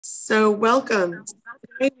So welcome.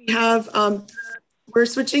 Today we have, we're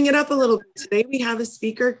switching it up a little bit. Today we have a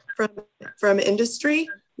speaker from industry.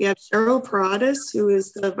 We have Cheryl Paradis, who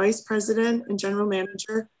is the Vice President and General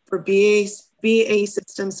Manager for BAE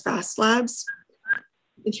Systems Fast Labs.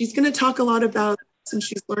 And she's going to talk a lot about something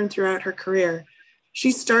she's learned throughout her career. She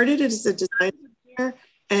started as a design engineer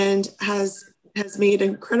and has made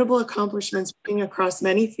incredible accomplishments working across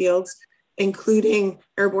many fields, including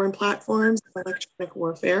airborne platforms and electronic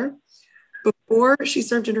warfare. Before she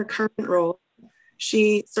served in her current role,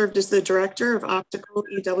 she served as the director of Optical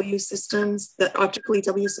EW Systems, the Optical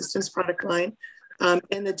EW Systems product line,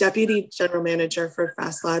 and the deputy general manager for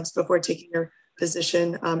Fast Labs before taking her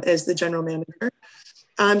position as the general manager.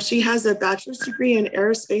 She has a bachelor's degree in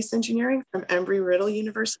aerospace engineering from Embry-Riddle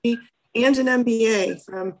University and an MBA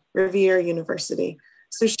from Rivier University.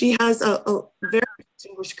 So she has a very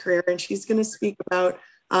distinguished career, and she's going to speak about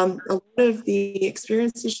a lot of the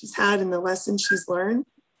experiences she's had and the lessons she's learned.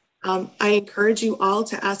 I encourage you all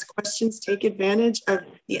to ask questions, take advantage of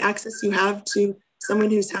the access you have to someone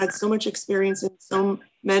who's had so much experience and so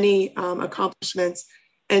many accomplishments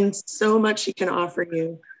and so much she can offer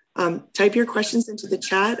you. Type your questions into the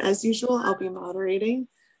chat. As usual, I'll be moderating.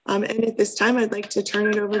 And at this time, I'd like to turn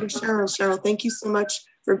it over to Cheryl. Cheryl, thank you so much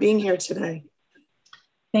for being here today.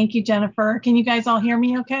 Thank you, Jennifer. Can you guys all hear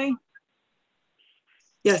me okay?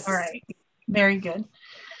 Yes. All right, very good.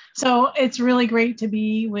 So it's really great to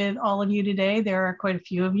be with all of you today. There are quite a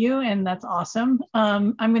few of you, and that's awesome.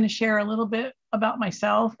 I'm going to share a little bit about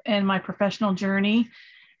myself and my professional journey,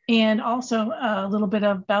 and also a little bit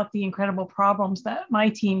about the incredible problems that my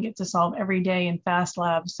team gets to solve every day in Fast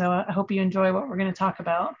Labs. So I hope you enjoy what we're going to talk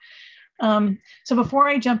about. So before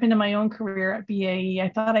I jump into my own career at BAE,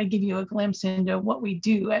 I thought I'd give you a glimpse into what we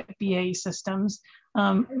do at BAE Systems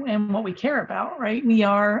and what we care about, right? We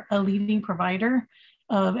are a leading provider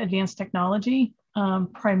of advanced technology,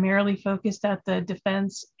 primarily focused at the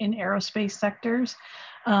defense and aerospace sectors,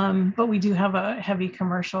 but we do have a heavy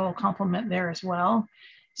commercial complement there as well.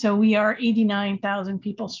 So we are 89,000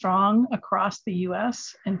 people strong across the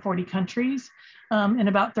US and 40 countries, and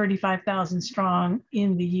about 35,000 strong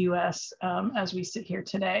in the US as we sit here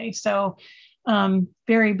today. So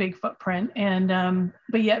very big footprint, and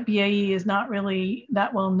but yet BAE is not really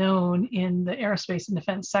that well known in the aerospace and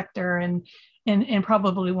defense sector, and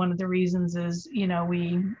probably one of the reasons is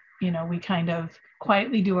we kind of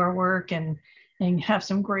quietly do our work and have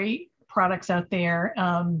some great products out there,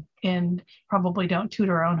 and probably don't toot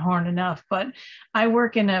our own horn enough. But I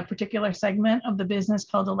work in a particular segment of the business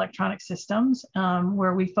called electronic systems,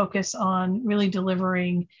 where we focus on really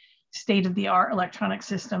delivering state-of-the-art electronic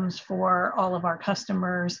systems for all of our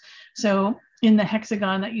customers. So in the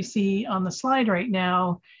hexagon that you see on the slide right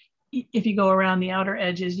now, if you go around the outer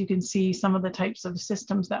edges, you can see some of the types of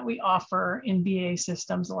systems that we offer in BAE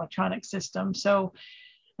Systems electronic systems. So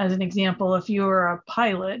as an example, if you were a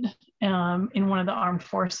pilot in one of the armed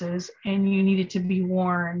forces and you needed to be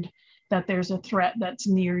warned that there's a threat that's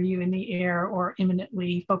near you in the air or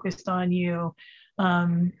imminently focused on you,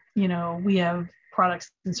 we have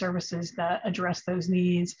products and services that address those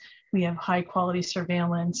needs. We have high quality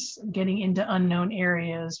surveillance, getting into unknown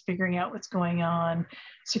areas, figuring out what's going on,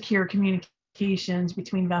 secure communications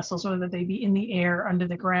between vessels, whether they be in the air, under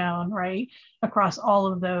the ground, right? Across all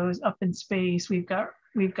of those, up in space, we've got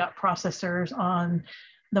processors on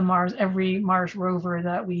the Mars, every Mars rover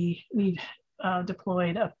that we've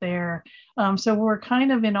deployed up there. So we're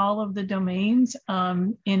kind of in all of the domains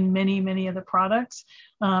in many of the products.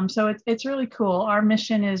 So it's really cool. Our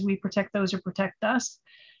mission is we protect those who protect us.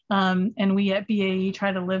 And we at BAE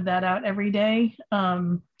try to live that out every day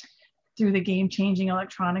through the game-changing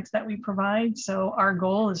electronics that we provide. So our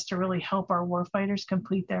goal is to really help our warfighters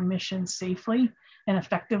complete their mission safely and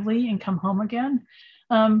effectively and come home again.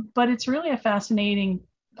 But it's really a fascinating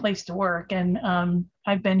place to work. And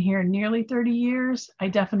I've been here nearly 30 years. I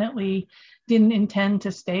definitely didn't intend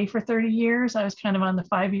to stay for 30 years. I was kind of on the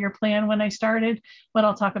 5-year plan when I started, but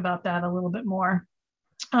I'll talk about that a little bit more.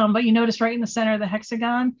 But you notice right in the center of the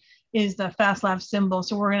hexagon is the Fast Labs symbol.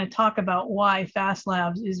 So we're going to talk about why Fast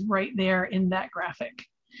Labs is right there in that graphic.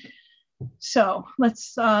 So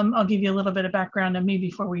let's, I'll give you a little bit of background on me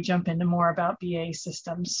before we jump into more about BAE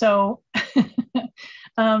Systems. So,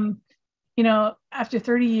 after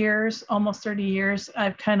 30 years, almost 30 years,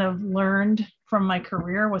 I've kind of learned from my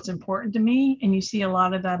career what's important to me. And you see a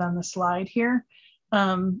lot of that on the slide here.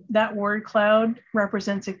 That word cloud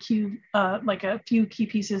represents a few key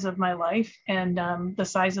pieces of my life, and the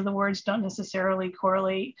size of the words don't necessarily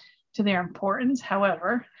correlate to their importance.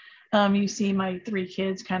 However, You see my 3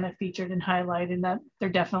 kids kind of featured and highlighted, that they're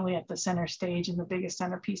definitely at the center stage and the biggest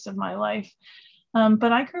centerpiece of my life.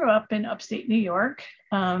 But I grew up in upstate New York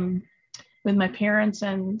with my parents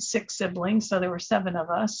and 6 siblings, so there were 7 of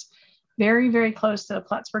us, very, very close to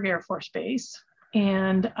Plattsburgh Air Force Base.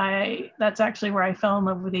 And that's actually where I fell in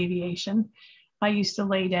love with aviation. I used to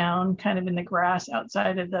lay down kind of in the grass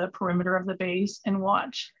outside of the perimeter of the base and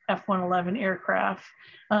watch F-111 aircraft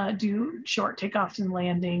do short takeoffs and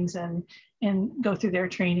landings and go through their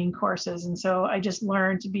training courses. And so I just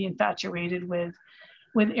learned to be infatuated with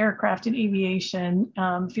aircraft and aviation.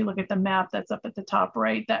 If you look at the map that's up at the top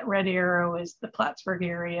right, that red arrow is the Plattsburgh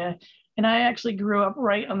area. And I actually grew up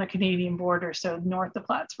right on the Canadian border, so north of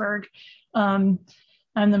Plattsburgh.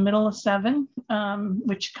 I'm the middle of 7,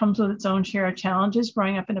 which comes with its own share of challenges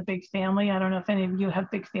growing up in a big family. I don't know if any of you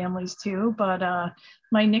have big families too, but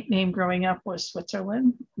my nickname growing up was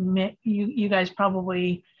Switzerland. You guys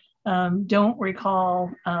probably don't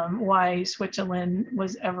recall why Switzerland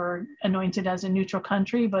was ever anointed as a neutral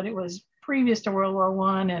country, but it was previous to World War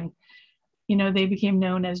I, and they became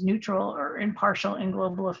known as neutral or impartial in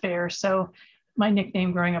global affairs. So my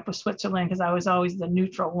nickname growing up was Switzerland because I was always the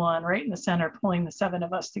neutral one, right in the center, pulling the 7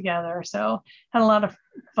 of us together. So had a lot of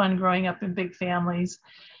fun growing up in big families.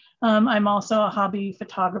 I'm also a hobby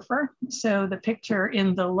photographer. So the picture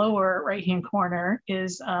in the lower right-hand corner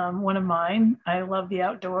is one of mine. I love the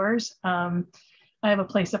outdoors. I have a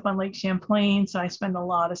place up on Lake Champlain, so I spend a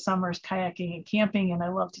lot of summers kayaking and camping, and I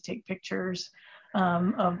love to take pictures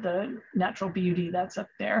of the natural beauty that's up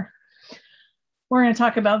there. We're going to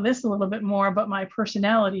talk about this a little bit more, but my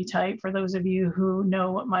personality type, for those of you who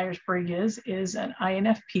know what Myers-Briggs is an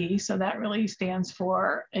INFP. So that really stands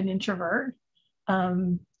for an introvert,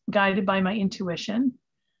 guided by my intuition,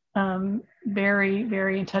 very,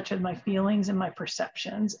 very in touch with my feelings and my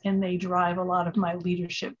perceptions, and they drive a lot of my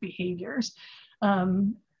leadership behaviors.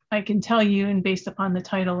 I can tell you, and based upon the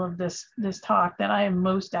title of this talk, that I am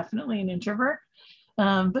most definitely an introvert.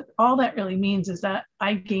 But all that really means is that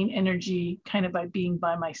I gain energy kind of by being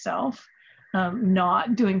by myself,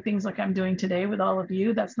 not doing things like I'm doing today with all of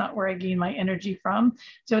you. That's not where I gain my energy from.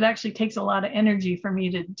 So it actually takes a lot of energy for me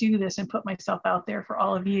to do this and put myself out there for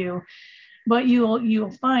all of you. But you'll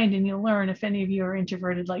find and you'll learn, if any of you are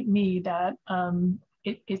introverted like me, that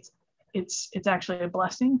it's actually a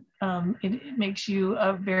blessing. It makes you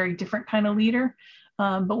a very different kind of leader.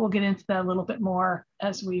 But we'll get into that a little bit more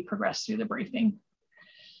as we progress through the briefing.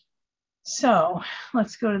 So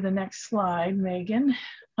let's go to the next slide, Megan.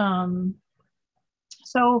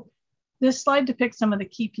 So this slide depicts some of the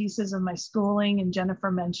key pieces of my schooling, and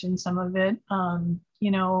Jennifer mentioned some of it.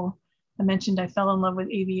 I mentioned I fell in love with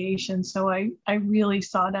aviation, so I really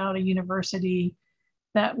sought out a university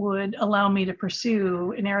that would allow me to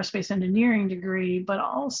pursue an aerospace engineering degree, but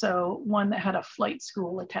also one that had a flight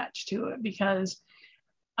school attached to it, because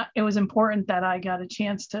it was important that I got a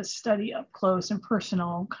chance to study up close and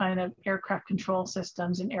personal kind of aircraft control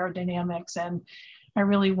systems and aerodynamics. And I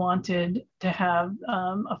really wanted to have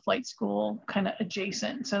a flight school kind of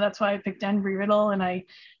adjacent. So that's why I picked Embry-Riddle, and I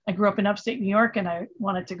grew up in upstate New York, and I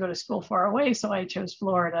wanted to go to school far away. So I chose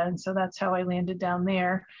Florida. And so that's how I landed down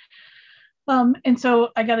there. And so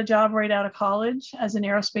I got a job right out of college as an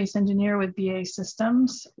aerospace engineer with BAE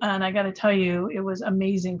Systems. And I got to tell you, it was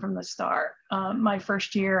amazing from the start. My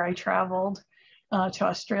first year, I traveled to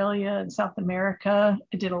Australia and South America.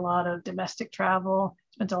 I did a lot of domestic travel,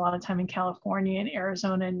 spent a lot of time in California and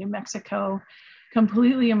Arizona and New Mexico,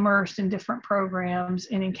 completely immersed in different programs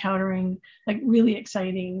and encountering like really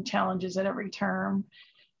exciting challenges at every term,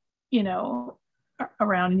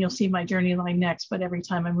 around, and you'll see my journey line next, but every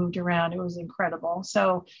time I moved around, it was incredible.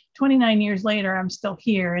 So 29 years later, I'm still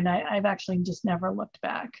here, and I've actually just never looked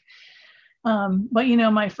back. But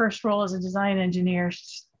my first role as a design engineer,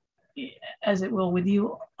 as it will with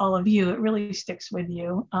you, all of you, it really sticks with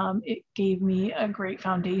you. It gave me a great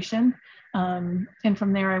foundation. And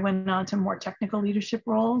from there, I went on to more technical leadership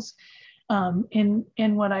roles. And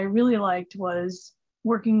what I really liked was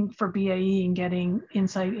working for BAE and getting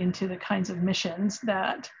insight into the kinds of missions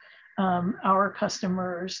that our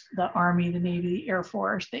customers, the Army, the Navy, the Air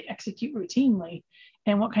Force, they execute routinely,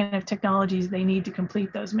 and what kind of technologies they need to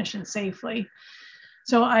complete those missions safely.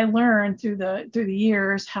 So I learned through the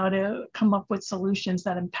years how to come up with solutions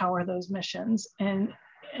that empower those missions. And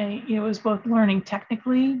it was both learning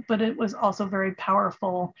technically, but it was also very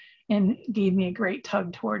powerful and gave me a great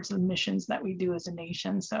tug towards the missions that we do as a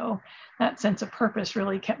nation. So that sense of purpose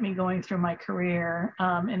really kept me going through my career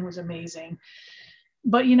and was amazing.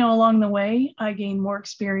 But, you know, along the way, I gained more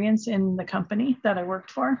experience in the company that I worked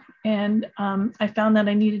for. And I found that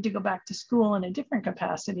I needed to go back to school in a different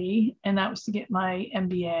capacity. And that was to get my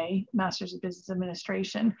MBA, Master's of Business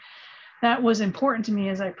Administration. That was important to me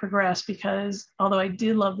as I progressed, because although I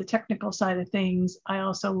did love the technical side of things, I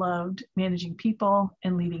also loved managing people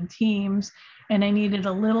and leading teams. And I needed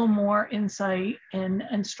a little more insight and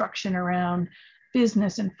instruction around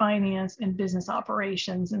business and finance and business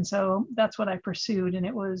operations. And so that's what I pursued. And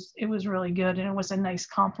it was really good. And it was a nice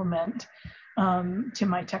complement to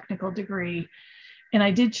my technical degree. And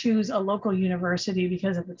I did choose a local university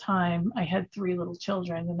because at the time I had 3 little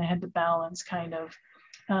children, and I had to balance kind of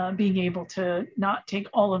being able to not take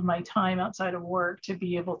all of my time outside of work to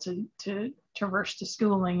be able to traverse to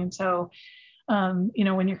schooling. And so, you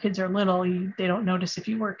know, when your kids are little, they don't notice if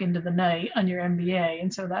you work into the night on your MBA.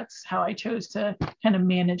 And so that's how I chose to kind of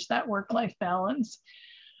manage that work-life balance.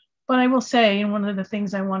 But I will say, and one of the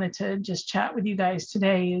things I wanted to just chat with you guys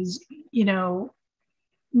today is, you know,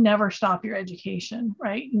 never stop your education,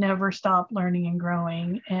 right? Never stop learning and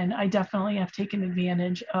growing. And I definitely have taken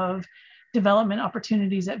advantage of development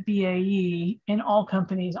opportunities at BAE, and all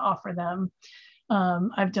companies offer them.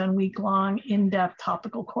 I've done week-long in-depth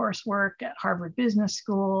topical coursework at Harvard Business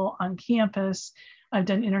School on campus. I've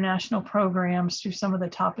done international programs through some of the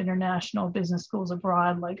top international business schools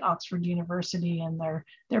abroad, like Oxford University and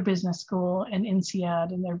their business school, and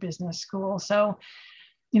INSEAD and their business school. So,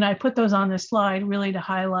 you know, I put those on this slide really to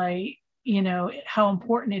highlight, you know, how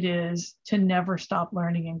important it is to never stop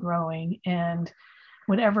learning and growing. And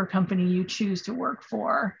whatever company you choose to work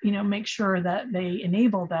for, you know, make sure that they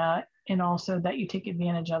enable that, and also that you take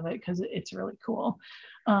advantage of it, because it's really cool.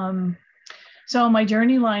 So my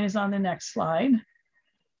journey line is on the next slide.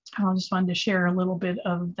 I just wanted to share a little bit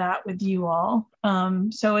of that with you all.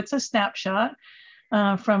 So it's a snapshot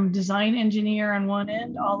from design engineer on one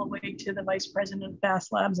end all the way to the vice president of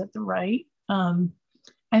Fast Labs at the right.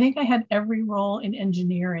 I think I had every role in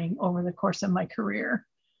engineering over the course of my career.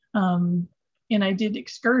 And I did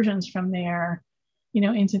excursions from there, you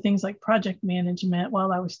know, into things like project management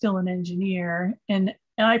while I was still an engineer. And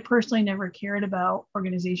I personally never cared about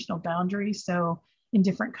organizational boundaries. So in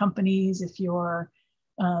different companies, if you're,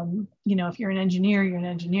 you know, if you're an engineer, you're in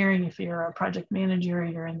engineering. If you're a project manager,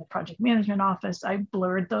 you're in the project management office. I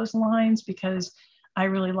blurred those lines because I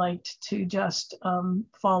really liked to just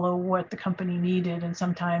follow what the company needed. And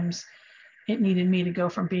sometimes it needed me to go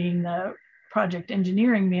from being the project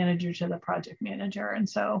engineering manager to the project manager. And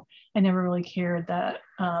so I never really cared that,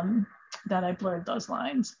 that I blurred those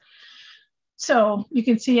lines. So you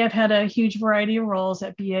can see I've had a huge variety of roles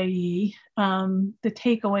at BAE. The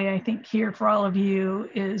takeaway I think here for all of you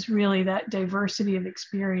is really that diversity of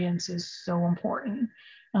experience is so important.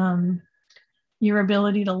 Your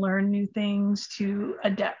ability to learn new things, to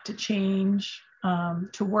adapt to change,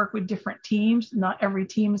 to work with different teams. Not every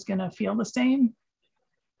team is going to feel the same.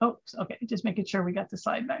 Oh, okay, just making sure we got the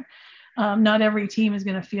slide back. Not every team is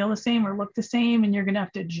going to feel the same or look the same, and you're going to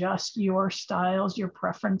have to adjust your styles, your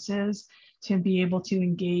preferences to be able to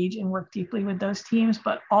engage and work deeply with those teams.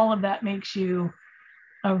 But all of that makes you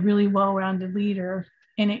a really well-rounded leader,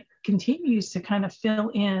 and it continues to kind of fill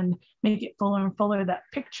in, make it fuller and fuller, that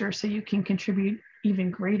picture, so you can contribute even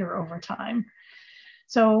greater over time.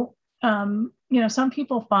 So, you know, some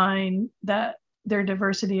people find that their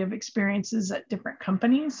diversity of experiences at different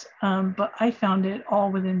companies, but I found it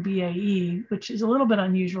all within BAE, which is a little bit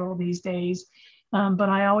unusual these days. But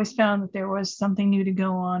I always found that there was something new to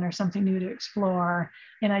go on or something new to explore.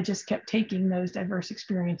 And I just kept taking those diverse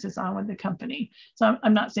experiences on with the company. So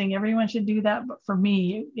I'm not saying everyone should do that, but for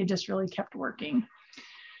me, it just really kept working.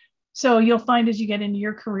 So you'll find as you get into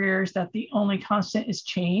your careers that the only constant is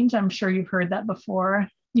change. I'm sure you've heard that before.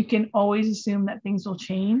 You can always assume that things will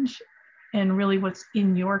change. And really what's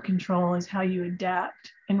in your control is how you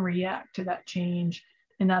adapt and react to that change.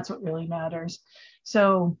 And that's what really matters.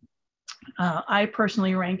 So I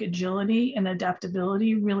personally rank agility and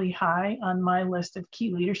adaptability really high on my list of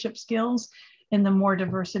key leadership skills. And the more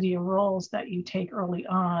diversity of roles that you take early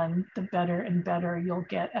on, the better and better you'll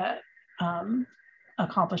get at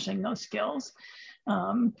accomplishing those skills,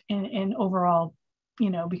 and overall, you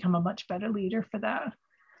know, become a much better leader for that.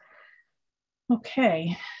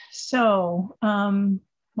 Okay, so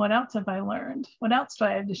what else have I learned? What else do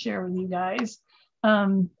I have to share with you guys?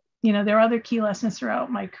 You know, there are other key lessons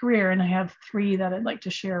throughout my career, and I have 3 that I'd like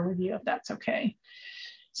to share with you, if that's okay.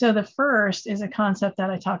 So the first is a concept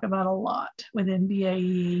that I talk about a lot within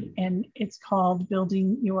BAE, and it's called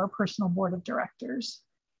building your personal board of directors.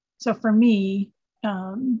 So for me,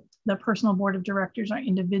 the personal board of directors are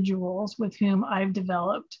individuals with whom I've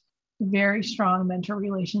developed very strong mentor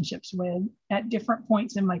relationships with at different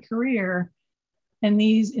points in my career. And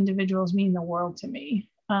these individuals mean the world to me.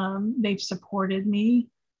 They've supported me.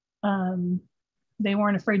 They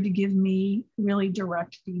weren't afraid to give me really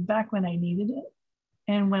direct feedback when I needed it.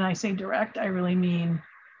 And when I say direct, I really mean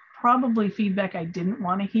probably feedback I didn't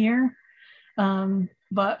want to hear,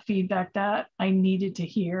 but feedback that I needed to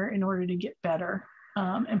hear in order to get better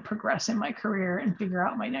and progress in my career and figure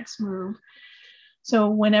out my next move. So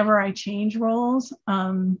whenever I change roles,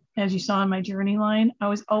 as you saw in my journey line, I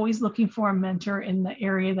was always looking for a mentor in the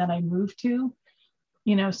area that I moved to.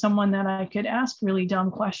 You know, someone that I could ask really dumb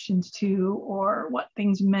questions to, or what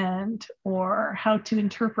things meant, or how to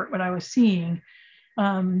interpret what I was seeing.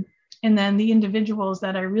 And then the individuals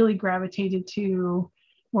that I really gravitated to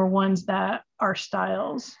were ones that our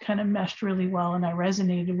styles kind of meshed really well and I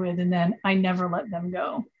resonated with. And then I never let them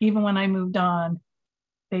go. Even when I moved on,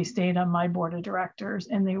 they stayed on my board of directors,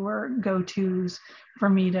 and they were go-tos for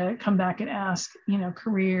me to come back and ask, you know,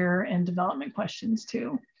 career and development questions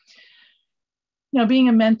too. Now, being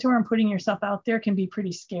a mentor and putting yourself out there can be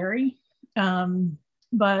pretty scary.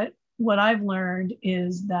 But what I've learned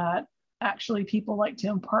is that actually people like to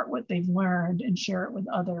impart what they've learned and share it with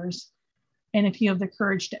others. And if you have the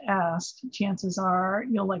courage to ask, chances are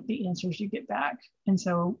you'll like the answers you get back. And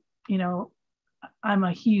so, you know, I'm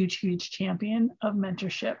a huge, huge champion of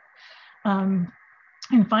mentorship. And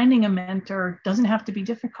finding a mentor doesn't have to be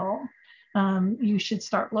difficult. You should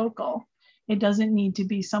start local. It doesn't need to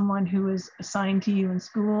be someone who is assigned to you in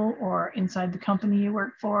school or inside the company you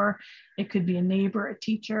work for. It could be a neighbor, a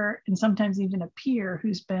teacher, and sometimes even a peer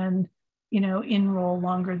who's been, you know, in role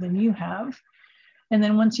longer than you have. And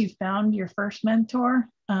then once you've found your first mentor,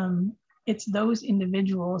 it's those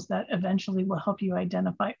individuals that eventually will help you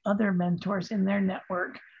identify other mentors in their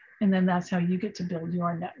network. And then that's how you get to build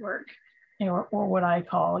your network, or what I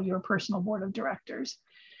call your personal board of directors.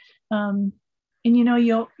 And you know,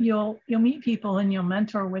 you'll meet people and you'll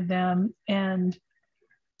mentor with them, and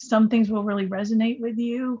some things will really resonate with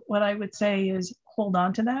you. What I would say is hold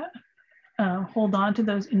on to that. Hold on to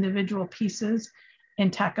those individual pieces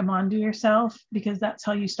and tack them onto yourself, because that's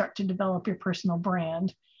how you start to develop your personal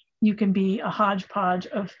brand. You can be a hodgepodge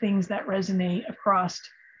of things that resonate across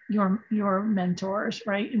your mentors,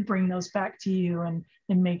 right? And bring those back to you and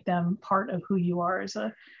make them part of who you are as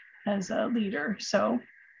a leader. So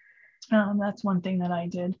that's one thing that I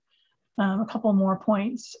did. A couple more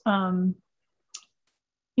points.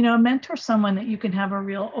 You know, mentor someone that you can have a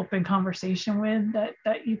real open conversation with,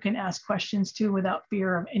 that you can ask questions to without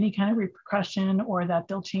fear of any kind of repercussion, or that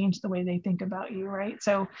they'll change the way they think about you, right?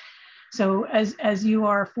 So as you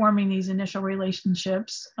are forming these initial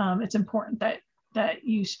relationships, it's important that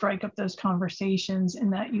you strike up those conversations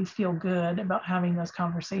and that you feel good about having those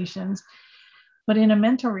conversations. But in a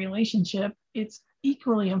mentor relationship, it's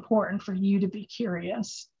equally important for you to be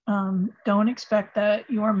curious. Don't expect that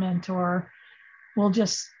your mentor will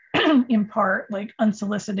just impart like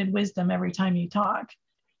unsolicited wisdom every time you talk.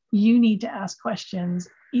 You need to ask questions,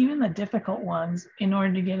 even the difficult ones, in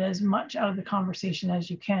order to get as much out of the conversation as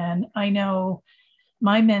you can. I know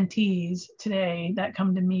my mentees today that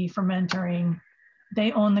come to me for mentoring,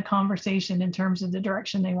 they own the conversation in terms of the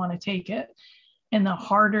direction they want to take it. And the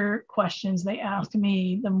harder questions they ask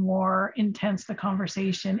me, the more intense the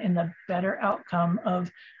conversation and the better outcome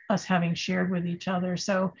of us having shared with each other.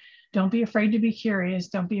 So don't be afraid to be curious.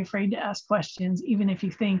 Don't be afraid to ask questions, even if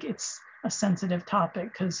you think it's a sensitive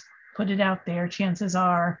topic, because put it out there. Chances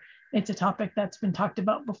are it's a topic that's been talked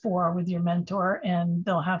about before with your mentor, and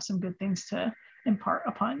they'll have some good things to impart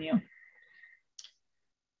upon you.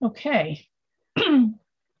 Okay.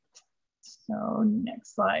 So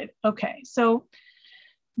next slide. Okay, so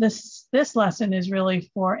this lesson is really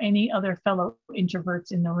for any other fellow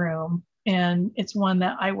introverts in the room, and it's one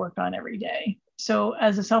that I work on every day. So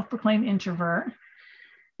as a self-proclaimed introvert,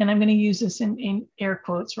 and I'm going to use this in air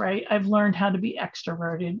quotes, right? I've learned how to be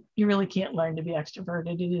extroverted. You really can't learn to be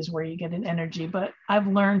extroverted. It is where you get an energy, but I've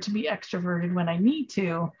learned to be extroverted when I need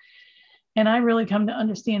to. And I really come to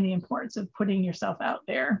understand the importance of putting yourself out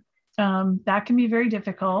there. That can be very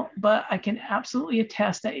difficult, but I can absolutely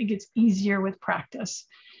attest that it gets easier with practice.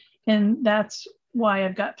 And that's why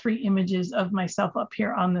I've got 3 images of myself up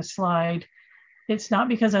here on this slide. It's not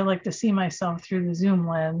because I like to see myself through the Zoom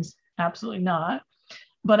lens, absolutely not.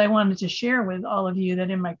 But I wanted to share with all of you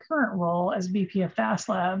that in my current role as VP of Fast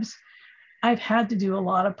Labs, I've had to do a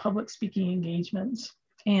lot of public speaking engagements.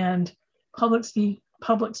 And public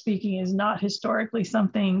speaking is not historically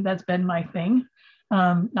something that's been my thing.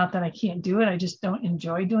 Not that I can't do it, I just don't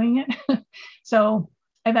enjoy doing it. So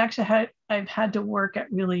I've had to work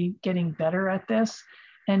at really getting better at this.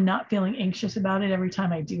 and not feeling anxious about it every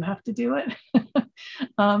time I do have to do it.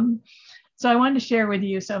 So I wanted to share with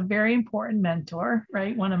you, so a very important mentor,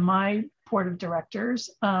 right? One of my board of directors,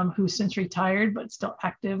 who's since retired, but still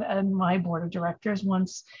active at my board of directors,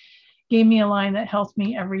 once gave me a line that helped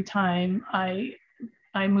me every time I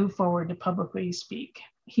move forward to publicly speak.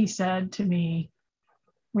 He said to me,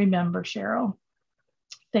 remember, Cheryl,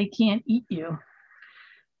 they can't eat you.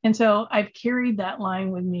 And so I've carried that line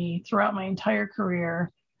with me throughout my entire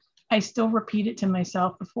career. I still repeat it to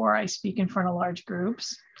myself before I speak in front of large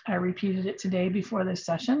groups. I repeated it today before this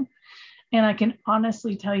session. And I can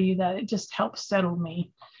honestly tell you that it just helps settle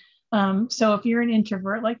me. So if you're an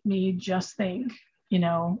introvert like me, just think,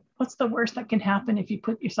 what's the worst that can happen if you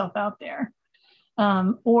put yourself out there?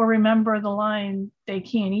 Or remember the line, they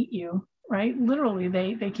can't eat you, right? Literally,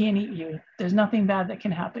 they can't eat you. There's nothing bad that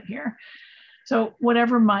can happen here. So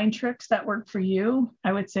whatever mind tricks that work for you,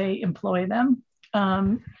 I would say employ them.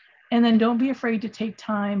 And then don't be afraid to take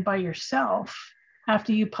time by yourself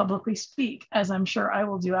after you publicly speak, as I'm sure I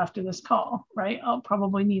will do after this call, right? I'll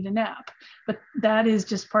probably need a nap, but that is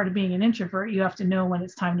just part of being an introvert. You have to know when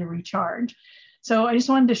it's time to recharge. So I just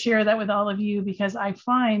wanted to share that with all of you, because I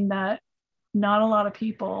find that not a lot of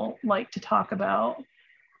people like to talk about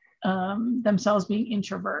themselves being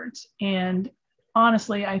introverts. And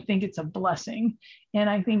honestly, I think it's a blessing. And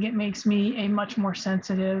I think it makes me a much more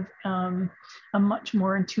sensitive, a much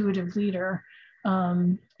more intuitive leader.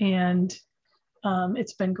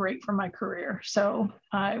 It's been great for my career. So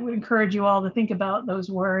I would encourage you all to think about those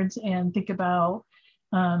words and think about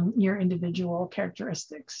your individual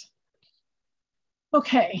characteristics.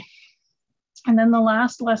 Okay. And then the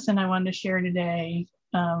last lesson I wanted to share today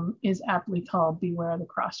is aptly called Beware the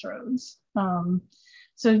Crossroads.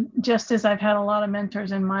 So just as I've had a lot of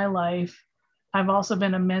mentors in my life, I've also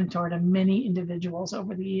been a mentor to many individuals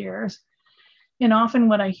over the years. And often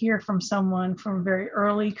what I hear from someone from very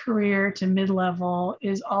early career to mid-level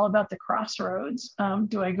is all about the crossroads.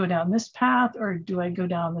 Do I go down this path or do I go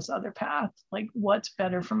down this other path? Like, what's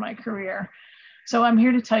better for my career? So I'm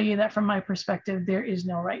here to tell you that from my perspective, there is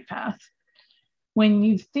no right path. When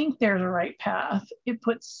you think there's a right path, it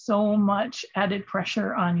puts so much added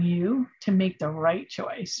pressure on you to make the right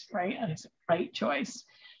choice, right? Right choice,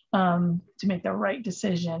 to make the right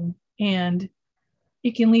decision. And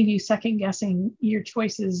it can leave you second guessing your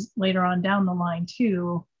choices later on down the line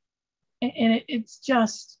too. And it's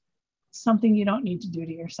just something you don't need to do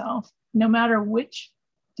to yourself. No matter which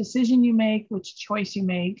decision you make, which choice you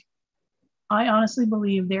make, I honestly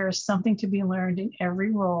believe there is something to be learned in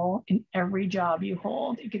every role, in every job you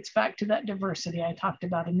hold. It gets back to that diversity I talked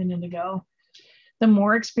about a minute ago. The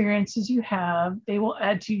more experiences you have, they will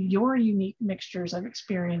add to your unique mixtures of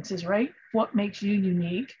experiences, right? What makes you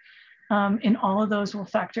unique? And all of those will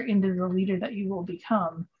factor into the leader that you will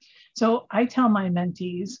become. So I tell my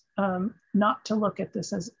mentees not to look at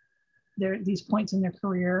this as these points in their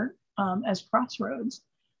career as crossroads,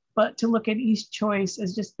 but to look at each choice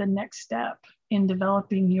as just the next step in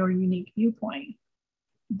developing your unique viewpoint.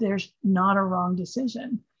 There's not a wrong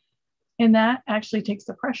decision. And that actually takes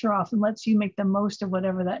the pressure off and lets you make the most of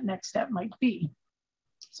whatever that next step might be.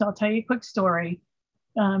 So I'll tell you a quick story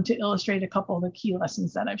to illustrate a couple of the key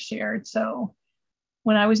lessons that I've shared. So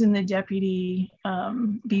when I was in the deputy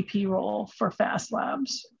VP role for Fast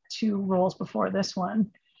Labs, 2 roles before this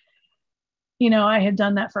one, I had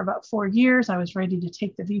done that for about 4 years. I was ready to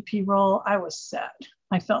take the VP role. I was set.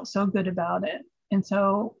 I felt so good about it. And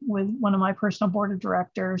so with one of my personal board of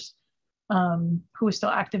directors, who was still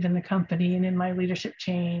active in the company and in my leadership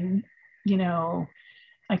chain,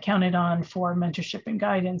 I counted on for mentorship and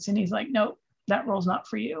guidance. And he's like, nope, that role's not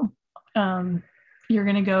for you. You're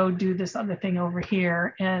going to go do this other thing over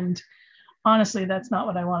here. And honestly, that's not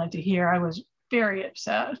what I wanted to hear. I was very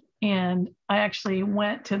upset. And I actually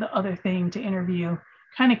went to the other thing to interview,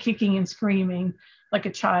 kind of kicking and screaming like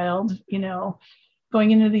a child,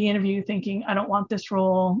 going into the interview thinking, I don't want this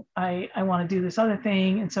role. I want to do this other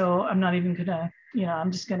thing. And so I'm not even going to,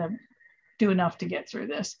 I'm just going to do enough to get through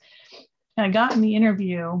this. And I got in the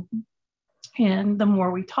interview, and the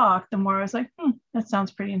more we talked, the more I was like, that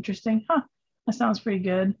sounds pretty interesting. That sounds pretty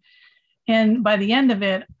good. And by the end of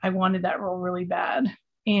it, I wanted that role really bad.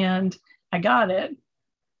 And I got it.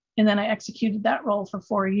 And then I executed that role for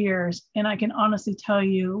 4 years. And I can honestly tell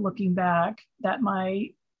you, looking back, that my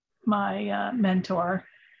mentor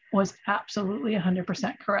was absolutely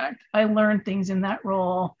 100% correct. I learned things in that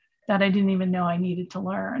role that I didn't even know I needed to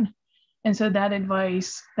learn. And so that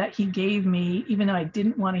advice that he gave me, even though I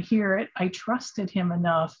didn't want to hear it, I trusted him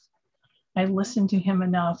enough. I listened to him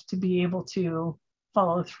enough to be able to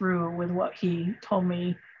follow through with what he told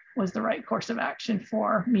me was the right course of action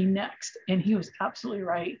for me next. And he was absolutely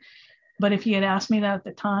right. But if he had asked me that at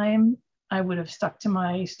the time, I would have stuck to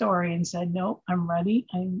my story and said, nope, I'm ready.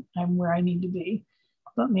 I'm where I need to be.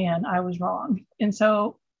 But man, I was wrong. And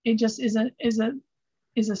so it just is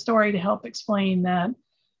a story to help explain that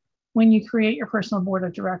when you create your personal board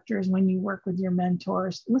of directors, when you work with your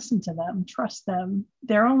mentors, listen to them, trust them.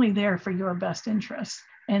 They're only there for your best interests,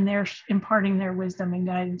 and they're imparting their wisdom and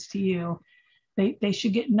guidance to you. They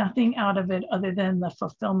should get nothing out of it other than the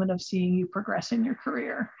fulfillment of seeing you progress in your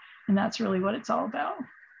career. And that's really what it's all about.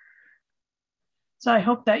 So I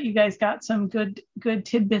hope that you guys got some good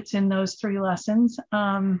tidbits in those 3 lessons.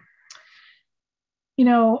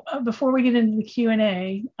 Before we get into the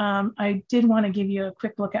Q&A, I did want to give you a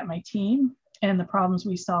quick look at my team and the problems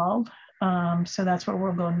we solve. So that's where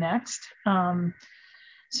we'll go next.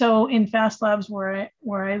 So in Fast Labs, where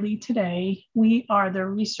I lead today, we are the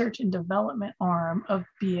research and development arm of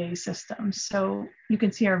BAE Systems. So you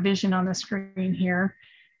can see our vision on the screen here.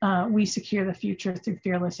 We secure the future through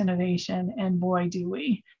fearless innovation, and boy, do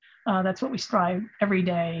we. That's what we strive every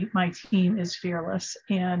day. My team is fearless,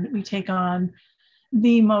 and we take on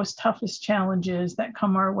the most toughest challenges that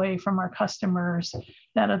come our way from our customers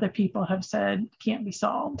that other people have said can't be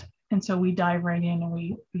solved. And so we dive right in and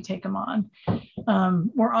we take them on.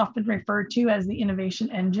 We're often referred to as the innovation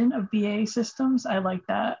engine of BAE Systems. I like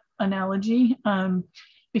that analogy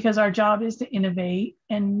because our job is to innovate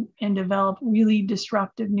and develop really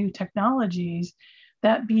disruptive new technologies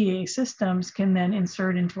that BAE Systems can then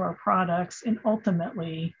insert into our products and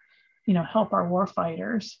ultimately, help our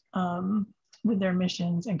warfighters with their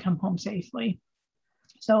missions and come home safely.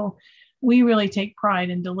 So we really take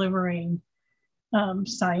pride in delivering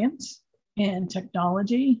science and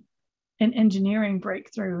technology and engineering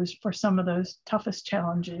breakthroughs for some of those toughest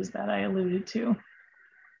challenges that I alluded to.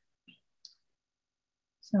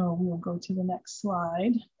 So we'll go to the next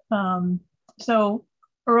slide. So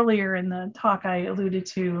earlier in the talk, I alluded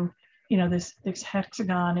to, this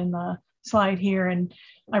hexagon in the slide here, and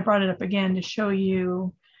I brought it up again to show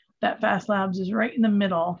you that Fast Labs is right in the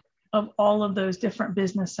middle of all of those different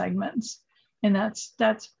business segments. And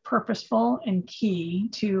that's purposeful and key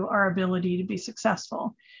to our ability to be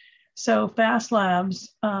successful. So Fast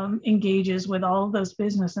Labs engages with all of those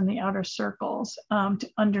business in the outer circles to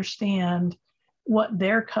understand what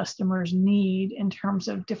their customers need in terms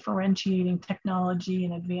of differentiating technology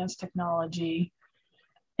and advanced technology.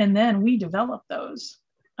 And then we develop those.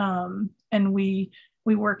 And we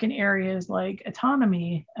work in areas like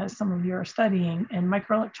autonomy, as some of you are studying, and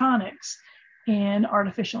microelectronics, and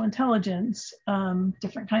artificial intelligence,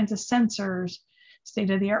 different kinds of sensors,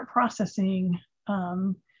 state-of-the-art processing,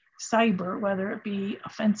 cyber, whether it be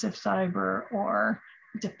offensive cyber or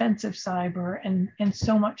defensive cyber, and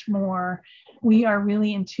so much more. We are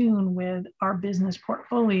really in tune with our business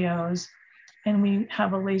portfolios, and we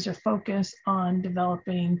have a laser focus on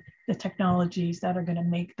developing the technologies that are going to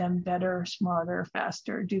make them better, smarter,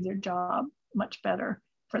 faster, do their job much better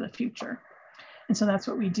for the future. And so that's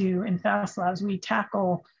what we do in Fast Labs. We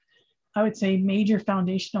tackle, I would say, major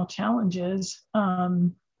foundational challenges,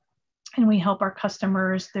 and we help our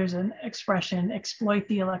customers, there's an expression, exploit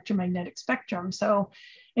the electromagnetic spectrum. So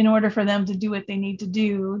in order for them to do what they need to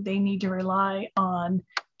do, they need to rely on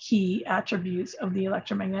key attributes of the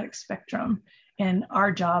electromagnetic spectrum. And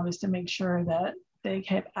our job is to make sure that they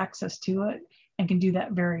have access to it and can do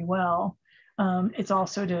that very well. It's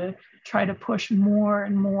also to try to push more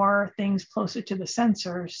and more things closer to the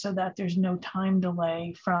sensors so that there's no time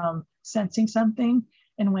delay from sensing something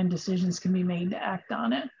and when decisions can be made to act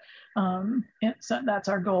on it. And so that's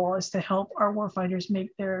our goal, is to help our warfighters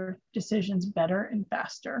make their decisions better and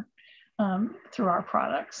faster through our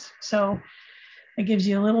products. So it gives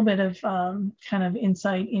you a little bit of kind of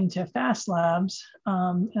insight into Fast Labs.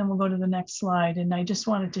 And we'll go to the next slide. And I just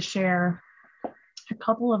wanted to share a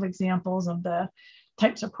couple of examples of the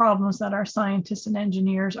types of problems that our scientists and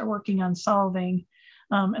engineers are working on solving.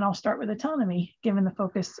 And I'll start with autonomy, given the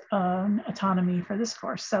focus on autonomy for this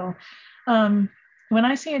course. So when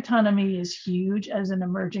I say autonomy is huge as an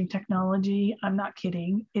emerging technology, I'm not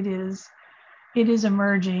kidding. It is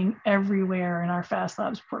emerging everywhere in our Fast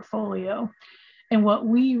Labs portfolio. And what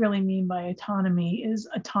we really mean by autonomy is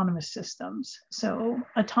autonomous systems. So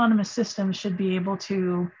autonomous systems should be able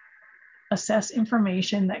to assess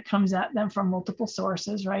information that comes at them from multiple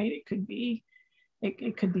sources, right? It could be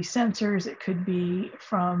sensors, it could be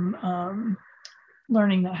from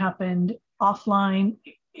learning that happened offline,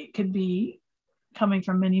 it could be coming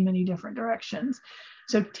from many, many different directions.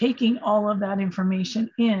 So taking all of that information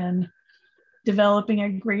in developing a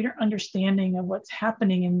greater understanding of what's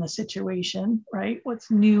happening in the situation, right?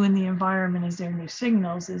 What's new in the environment? Is there new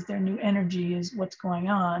signals? Is there new energy? Is what's going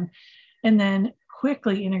on? And then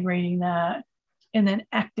quickly integrating that and then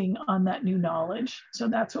acting on that new knowledge. So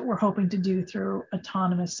that's what we're hoping to do through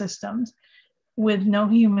autonomous systems with no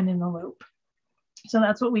human in the loop. So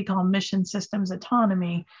that's what we call mission systems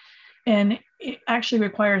autonomy. And it actually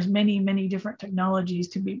requires many, many different technologies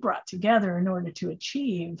to be brought together in order to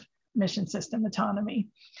achieve mission system autonomy.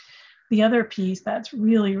 The other piece that's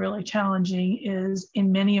really, really challenging is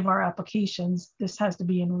in many of our applications, this has to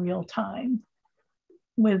be in real time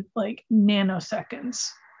with like nanoseconds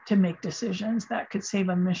to make decisions that could save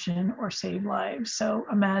a mission or save lives. So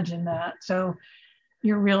imagine that. So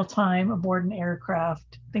you're real time aboard an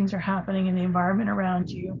aircraft, things are happening in the environment around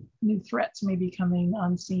you, new threats may be coming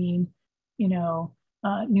unseen, you know,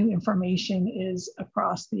 new information is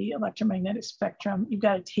across the electromagnetic spectrum. You've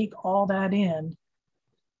got to take all that in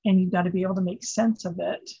and you've got to be able to make sense of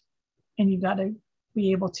it. And you've got to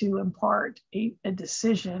be able to impart a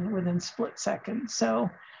decision within split seconds. So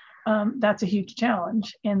that's a huge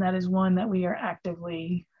challenge. And that is one that we are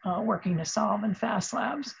actively working to solve in FAST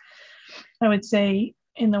Labs. I would say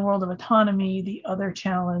in the world of autonomy, the other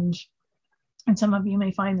challenge, and some of you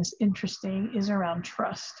may find this interesting, is around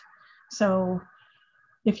trust. So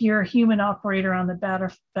if you're a human operator on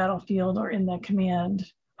the battlefield or in the command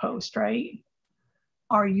post, right?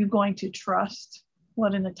 Are you going to trust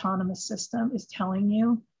what an autonomous system is telling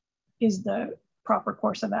you is the proper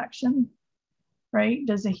course of action, right?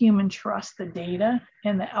 Does a human trust the data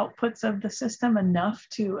and the outputs of the system enough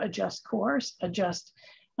to adjust course, adjust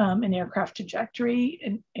an aircraft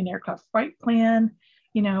trajectory, an aircraft flight plan?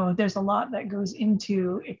 You know, there's a lot that goes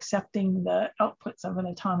into accepting the outputs of an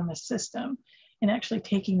autonomous system and actually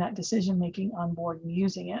taking that decision-making on board and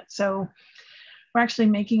using it. So we're actually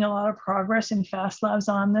making a lot of progress in FAST Labs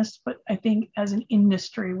on this, but I think as an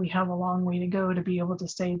industry, we have a long way to go to be able to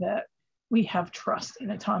say that we have trust in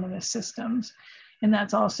autonomous systems. And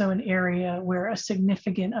that's also an area where a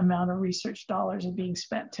significant amount of research dollars are being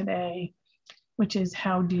spent today, which is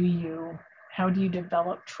how do you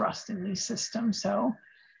develop trust in these systems? So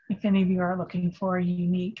if any of you are looking for a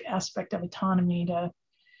unique aspect of autonomy to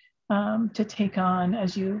take on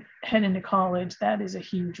as you head into college, that is a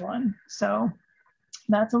huge one. So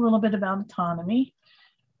that's a little bit about autonomy.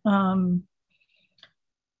 The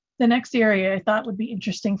next area I thought would be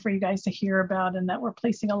interesting for you guys to hear about, and that we're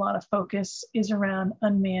placing a lot of focus, is around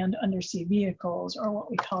unmanned undersea vehicles, or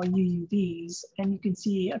what we call UUVs. And you can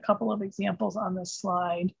see a couple of examples on this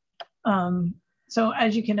slide. So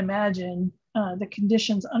as you can imagine, the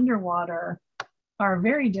conditions underwater are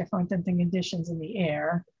very different than the conditions in the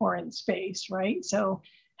air or in space, right? So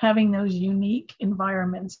having those unique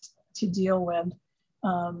environments to deal with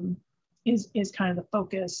is kind of the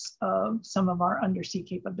focus of some of our undersea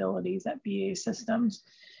capabilities at BAE Systems.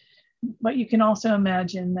 But you can also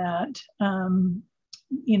imagine that,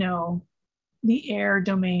 you know, the air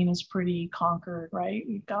domain is pretty conquered, right?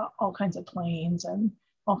 We've got all kinds of planes and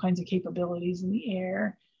all kinds of capabilities in the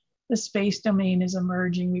air. The space domain is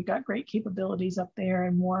emerging. We've got great capabilities up there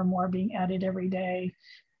and more being added every day.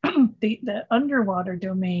 The underwater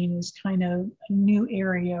domain is kind of a new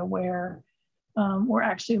area where we're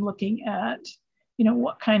actually looking at, you know,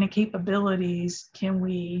 what kind of capabilities can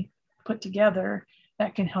we put together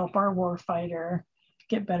that can help our warfighter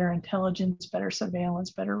get better intelligence, better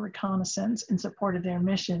surveillance, better reconnaissance in support of their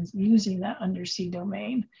missions using that undersea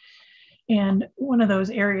domain. And one of those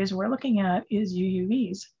areas we're looking at is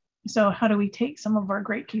UUVs. So how do we take some of our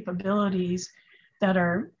great capabilities that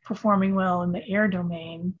are performing well in the air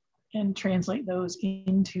domain and translate those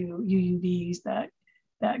into UUVs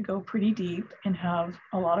that go pretty deep and have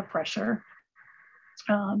a lot of pressure?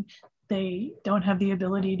 They don't have the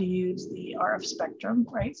ability to use the RF spectrum,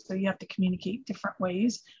 right? So you have to communicate different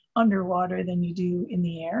ways underwater than you do in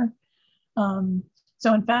the air.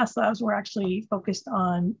 So in FAST Labs, we're actually focused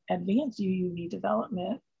on advanced UUV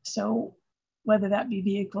development. So whether that be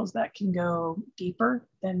vehicles that can go deeper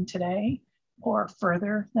than today, or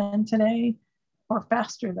further than today, or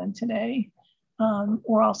faster than today.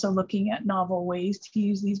 We're also looking at novel ways to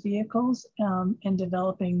use these vehicles and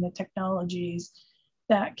developing the technologies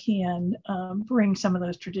that can bring some of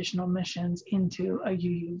those traditional missions into a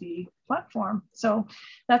UUV platform. So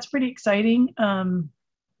that's pretty exciting. And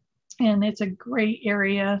it's a great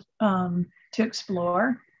area to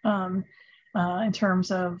explore in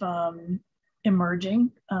terms of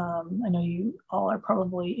emerging. I know you all are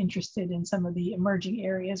probably interested in some of the emerging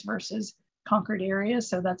areas versus conquered areas.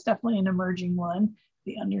 So that's definitely an emerging one.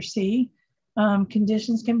 The undersea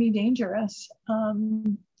conditions can be dangerous.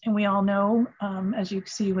 And we all know, as you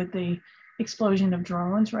see with the explosion of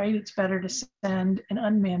drones, right, it's better to send an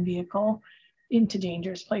unmanned vehicle into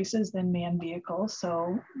dangerous places than manned vehicles.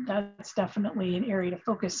 So that's definitely an area to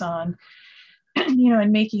focus on,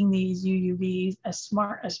 and making these UUVs as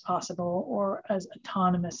smart as possible or as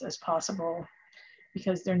autonomous as possible,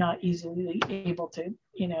 because they're not easily able to,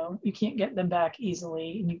 you can't get them back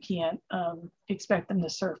easily, and you can't expect them to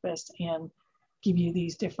surface and give you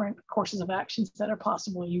these different courses of actions that are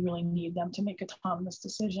possible. You really need them to make autonomous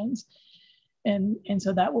decisions. And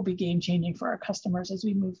so that will be game changing for our customers as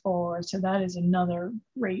we move forward. So that is another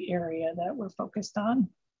great area that we're focused on.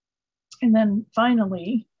 And then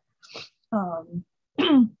finally,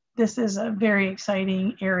 this is a very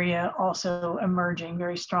exciting area also emerging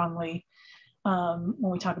very strongly when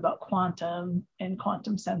we talk about quantum and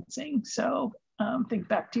quantum sensing. So think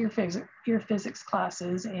back to your physics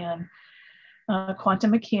classes and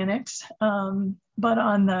quantum mechanics. But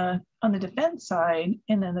on the defense side,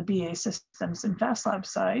 and then the BAE systems and fast lab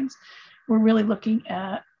sides, we're really looking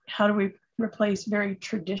at how do we replace very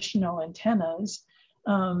traditional antennas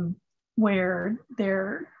where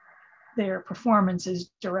their performance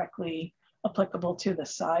is directly applicable to the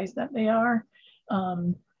size that they are.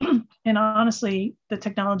 And honestly, the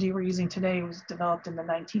technology we're using today was developed in the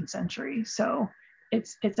 19th century. So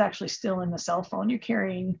it's actually still in the cell phone you're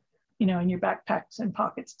carrying, in your backpacks and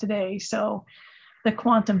pockets today. So the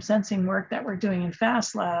quantum sensing work that we're doing in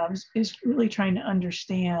fast labs is really trying to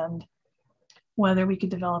understand whether we could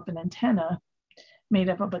develop an antenna made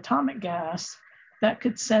up of atomic gas that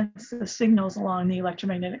could sense the signals along the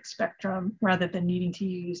electromagnetic spectrum rather than needing to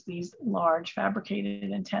use these large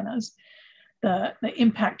fabricated antennas. The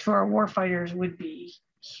impact to our warfighters would be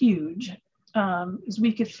huge, as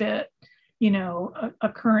we could fit, a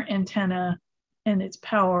current antenna and its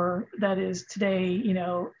power that is today,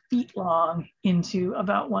 feet long into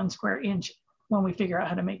about 1 square inch when we figure out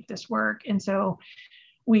how to make this work. And so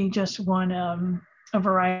we just won a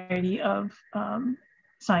variety of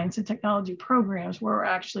science and technology programs where we're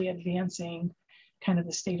actually advancing kind of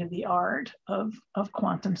the state of the art of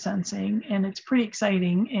quantum sensing. And it's pretty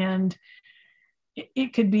exciting. And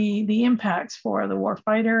it could be the impacts for the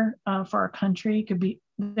warfighter, for our country,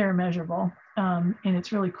 they're immeasurable. And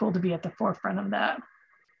it's really cool to be at the forefront of that.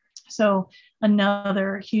 So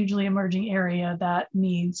another hugely emerging area that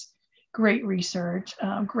needs great research,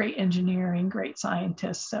 great engineering, great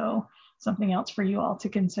scientists. So something else for you all to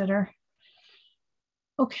consider.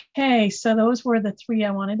 Okay, so those were the 3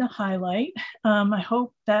 I wanted to highlight. I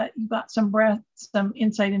hope that you got some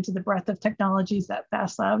insight into the breadth of technologies that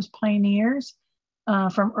Fast Labs pioneers,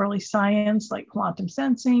 from early science like quantum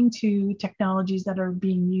sensing to technologies that are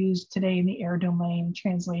being used today in the air domain,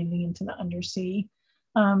 translating into the undersea.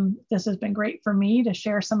 This has been great for me to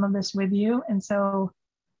share some of this with you. And so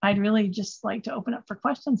I'd really just like to open up for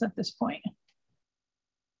questions at this point.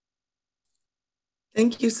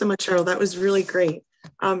 Thank you so much, Cheryl. That was really great.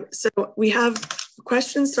 So we have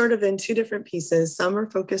questions sort of in 2 different pieces. Some are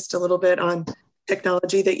focused a little bit on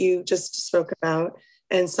technology that you just spoke about,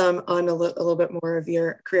 and some on a little bit more of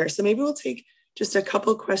your career. So maybe we'll take just a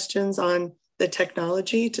couple questions on the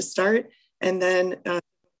technology to start, and then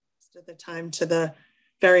most of the time to the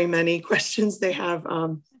very many questions they have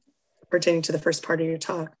pertaining to the first part of your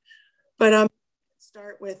talk. But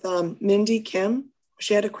start with Mindy Kim.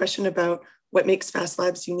 She had a question about what makes Fast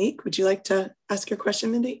Labs unique. Would you like to ask your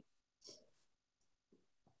question, Mindy?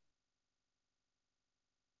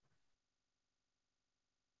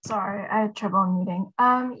 Sorry, I had trouble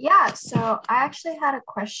unmuting. Yeah, so I actually had a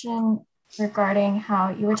question regarding how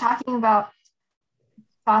you were talking about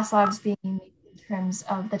Fast Labs being unique in terms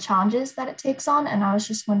of the challenges that it takes on. And I was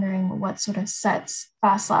just wondering what sort of sets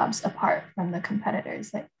Fast Labs apart from the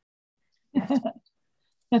competitors.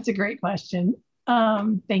 That's a great question.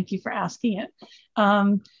 Thank you for asking it.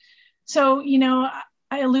 So,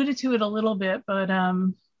 I alluded to it a little bit, but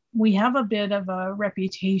we have a bit of a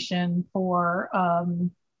reputation for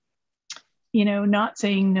not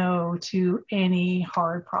saying no to any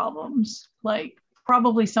hard problems, like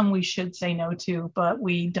probably some we should say no to, but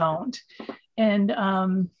we don't. And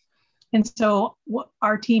so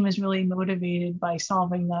our team is really motivated by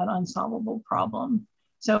solving that unsolvable problem.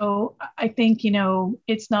 So I think,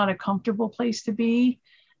 it's not a comfortable place to be.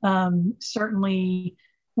 Certainly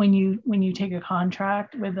when you take a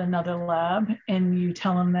contract with another lab and you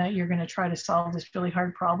tell them that you're going to try to solve this really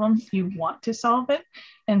hard problem, you want to solve it.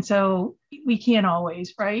 And so we can't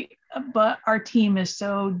always, right? But our team is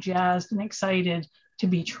so jazzed and excited to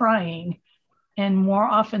be trying And more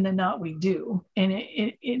often than not, we do. And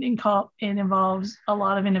it involves a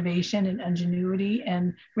lot of innovation and ingenuity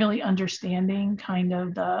and really understanding kind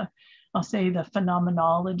of I'll say the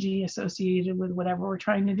phenomenology associated with whatever we're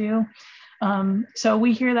trying to do. So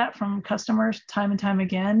we hear that from customers time and time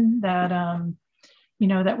again that,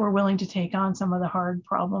 that we're willing to take on some of the hard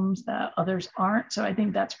problems that others aren't. So I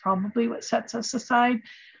think that's probably what sets us aside.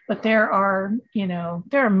 But there are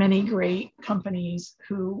many great companies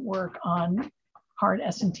who work on hard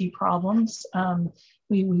S&T problems.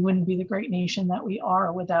 We wouldn't be the great nation that we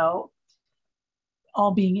are without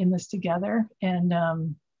all being in this together. And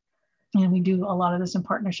we do a lot of this in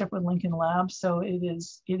partnership with Lincoln Labs. So it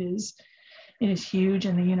is huge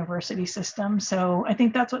in the university system. So I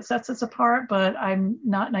think that's what sets us apart, but I'm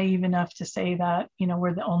not naive enough to say that,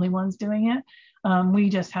 we're the only ones doing it. We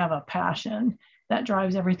just have a passion that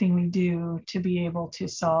drives everything we do to be able to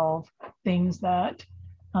solve things that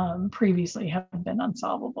previously have been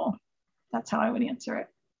unsolvable. That's how I would answer it.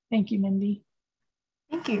 Thank you, Mindy.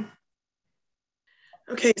 Thank you.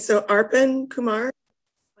 Okay, so Arpan Kumar,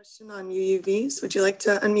 question on UUVs. Would you like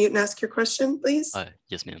to unmute and ask your question, please?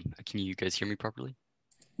 Yes, ma'am. Can you guys hear me properly?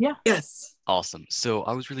 Yeah. Yes. Awesome. So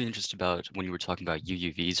I was really interested about when you were talking about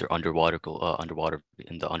UUVs or underwater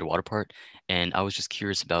in the underwater part, and I was just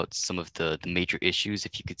curious about some of the major issues,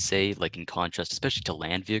 if you could say, like in contrast, especially to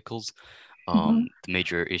land vehicles, the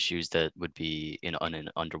major issues that would be on an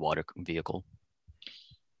underwater vehicle.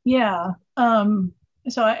 Yeah.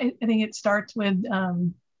 So I think it starts with,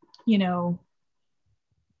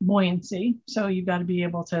 buoyancy. So you've got to be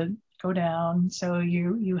able to go down. So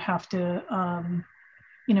you have to,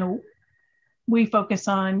 we focus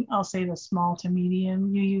on, I'll say, the small to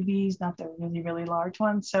medium UUVs, not the really, really large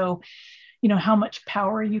ones. So, how much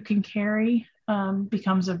power you can carry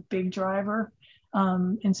becomes a big driver.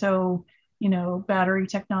 And so, battery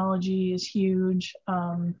technology is huge.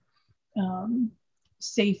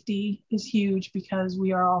 Safety is huge because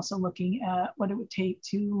we are also looking at what it would take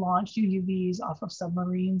to launch UUVs off of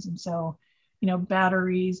submarines. And so,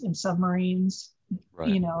 batteries in submarines,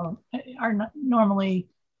 right, are not normally,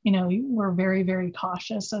 we're very, very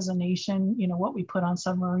cautious as a nation, what we put on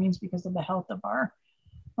submarines because of the health of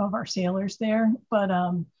our sailors there. But,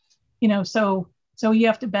 so you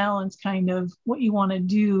have to balance kind of what you want to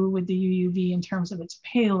do with the UUV in terms of its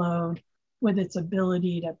payload with its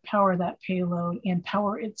ability to power that payload and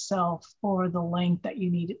power itself for the length that you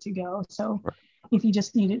need it to go. So if you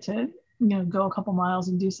just need it to, go a couple miles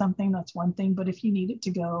and do something, that's one thing. But if you need it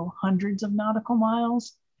to go hundreds of nautical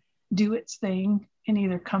miles, do its thing and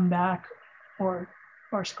either come back or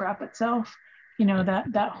scrap itself,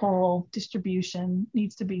 that whole distribution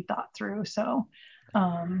needs to be thought through. So,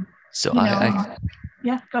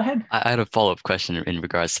 yeah, go ahead. I had a follow-up question in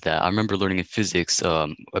regards to that. I remember learning in physics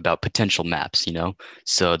about potential maps,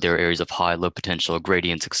 so there are areas of high, low potential,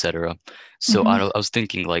 gradients, etc. So I was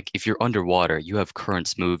thinking, like, if you're underwater, you have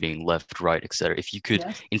currents moving left, right, etc. If you could,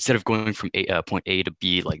 instead of going from point A to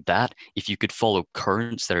B like that, if you could follow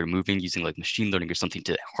currents that are moving using like machine learning or something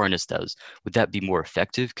to harness those, would that be more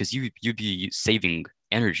effective? Because you'd be saving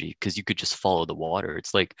energy because you could just follow the water.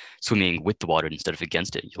 It's like swimming with the water instead of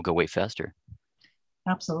against it. You'll go way faster.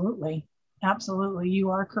 Absolutely. You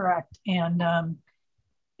are correct. And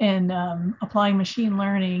applying machine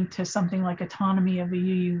learning to something like autonomy of a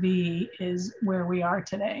UUV is where we are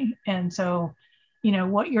today. And so,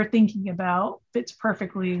 what you're thinking about fits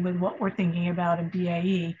perfectly with what we're thinking about in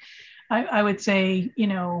BAE. I would say,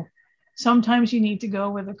 sometimes you need to go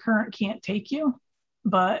where the current can't take you,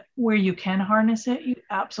 but where you can harness it, you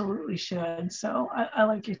absolutely should. So I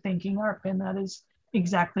like your thinking, Arpan. That is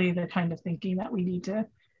exactly the kind of thinking that we need to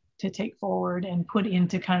take forward and put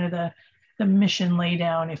into kind of the mission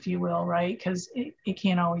laydown, if you will, right? Because it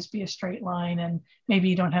can't always be a straight line, and maybe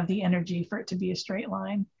you don't have the energy for it to be a straight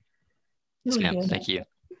line. Really yes, good. Thank you.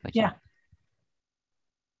 Yeah.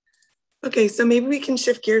 Okay, so maybe we can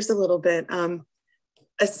shift gears a little bit.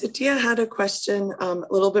 Asitya had a question a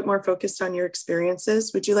little bit more focused on your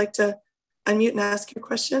experiences. Would you like to unmute and ask your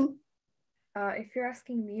question? If you're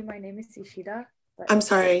asking me, my name is Ishida. I'm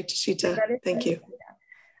sorry, Tashita. Thank you.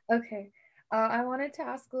 Okay. I wanted to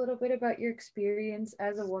ask a little bit about your experience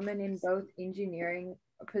as a woman in both engineering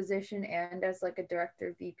position and as like a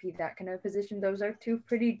director, VP, that kind of position. Those are two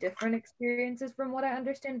pretty different experiences from what I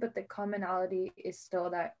understand, but the commonality is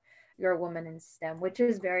still that you're a woman in STEM, which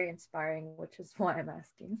is very inspiring, which is why I'm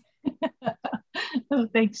asking.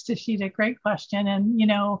 Thanks, Tashita. Great question. And,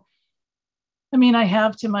 I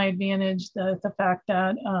have to my advantage the fact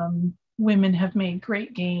that women have made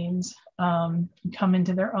great gains, come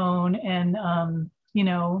into their own. And,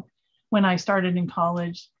 when I started in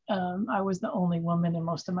college, I was the only woman in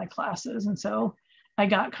most of my classes. And so I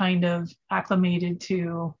got kind of acclimated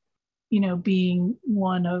to, being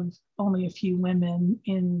one of only a few women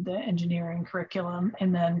in the engineering curriculum,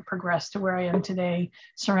 and then progressed to where I am today,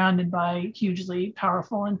 surrounded by hugely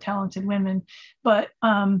powerful and talented women. But,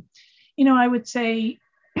 I would say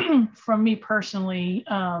from me personally,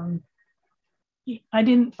 I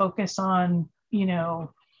didn't focus on,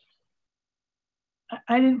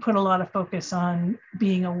 I didn't put a lot of focus on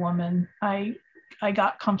being a woman. I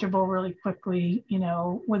got comfortable really quickly,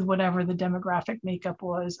 with whatever the demographic makeup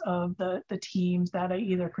was of the teams that I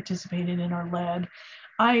either participated in or led.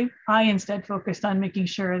 I instead focused on making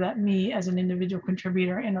sure that me as an individual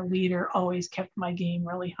contributor and a leader always kept my game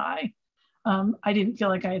really high. I didn't feel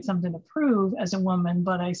like I had something to prove as a woman,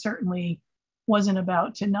 but I certainly wasn't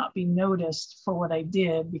about to not be noticed for what I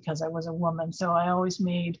did because I was a woman. So I always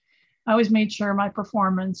made sure my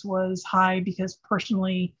performance was high, because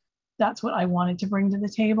personally, that's what I wanted to bring to the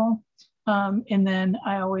table. And then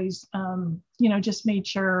I always, just made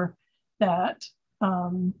sure that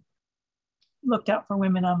looked out for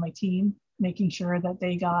women on my team, making sure that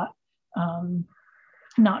they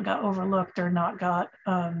not got overlooked or not got,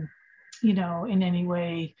 in any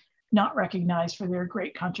way not recognized for their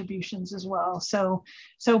great contributions as well. So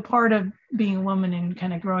part of being a woman and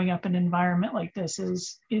kind of growing up in an environment like this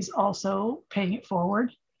is also paying it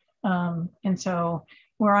forward. And so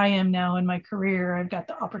where I am now in my career, I've got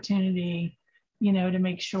the opportunity, to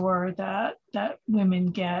make sure that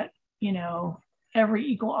women get, every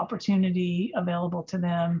equal opportunity available to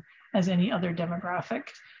them as any other demographic.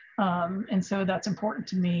 And so that's important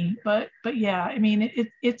to me. But yeah, I mean,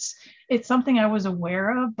 it's something I was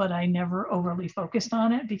aware of, but I never overly focused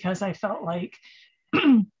on it, because I felt like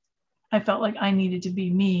I needed to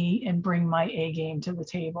be me and bring my A game to the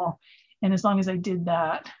table. And as long as I did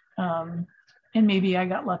that, and maybe I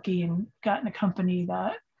got lucky and got in a company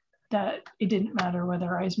that it didn't matter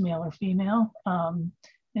whether I was male or female.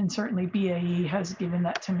 And certainly BAE has given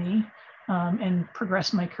that to me, and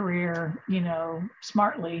progressed my career,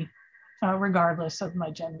 smartly, regardless of my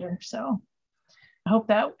gender. So I hope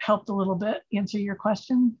that helped a little bit answer your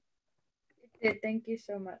question. It did. Thank you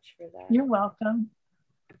so much for that. You're welcome.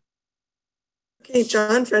 Okay,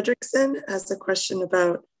 John Fredrickson has a question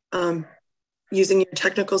about using your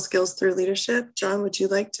technical skills through leadership. John, would you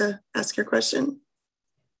like to ask your question?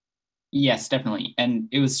 Yes, definitely. And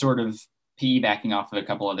it was sort of piggybacking off of a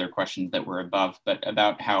couple other questions that were above, but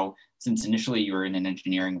about how, since initially you were in an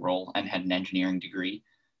engineering role and had an engineering degree,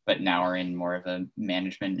 but now are in more of a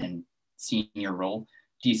management and senior role,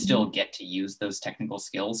 do you still get to use those technical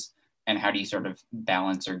skills? And how do you sort of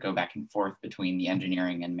balance or go back and forth between the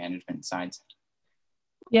engineering and management sides?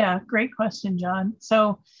 Yeah, great question, John.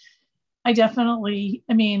 So I definitely,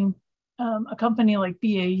 a company like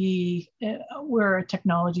BAE, we're a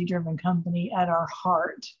technology-driven company at our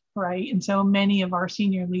heart, right? And so many of our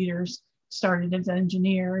senior leaders started as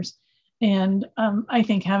engineers. And I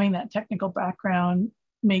think having that technical background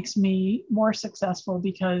makes me more successful,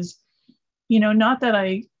 because, not that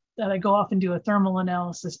I go off and do a thermal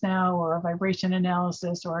analysis now, or a vibration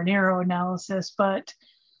analysis, or an aero analysis, but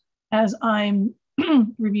as I'm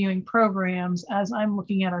reviewing programs, as I'm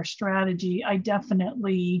looking at our strategy, I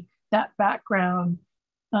definitely, that background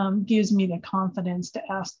gives me the confidence to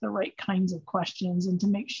ask the right kinds of questions, and to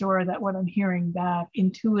make sure that what I'm hearing back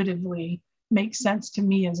intuitively makes sense to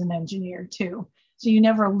me as an engineer too. So you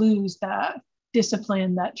never lose that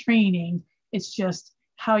discipline, that training. It's just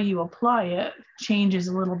how you apply it changes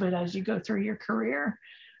a little bit as you go through your career.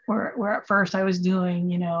 Where at first I was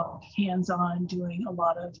doing, hands-on, doing a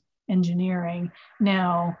lot of engineering.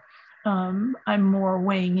 Now I'm more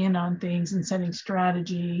weighing in on things and setting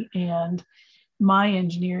strategy, and my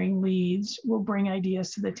engineering leads will bring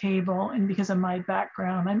ideas to the table. And because of my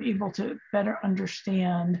background, I'm able to better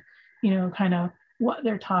understand, kind of what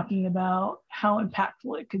they're talking about, how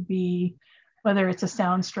impactful it could be, whether it's a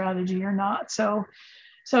sound strategy or not. So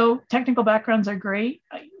technical backgrounds are great.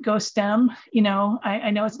 Go STEM, I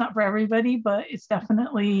know it's not for everybody, but it's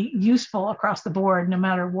definitely useful across the board, no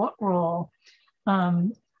matter what role,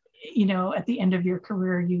 at the end of your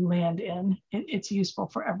career you land in. It's useful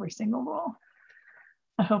for every single role.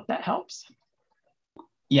 I hope that helps.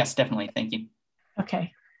 Yes, definitely. Thank you.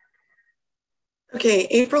 Okay. Okay,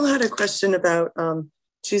 April had a question about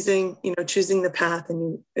choosing the path,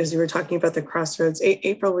 and as you were talking about the crossroads.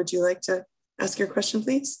 April, would you like to ask your question,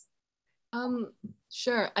 please?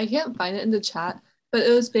 Sure. I can't find it in the chat, but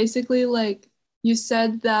it was basically like, you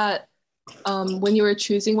said that when you were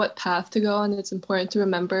choosing what path to go on, it's important to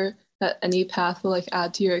remember that any path will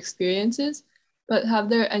add to your experiences. But have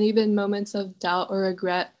there been moments of doubt or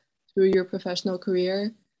regret through your professional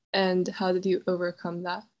career, and how did you overcome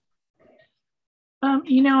that?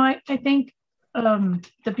 I think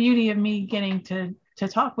the beauty of me getting to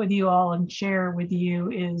talk with you all and share with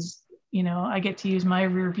you is, I get to use my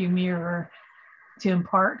rearview mirror to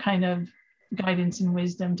impart kind of guidance and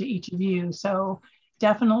wisdom to each of you. So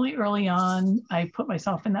definitely early on, I put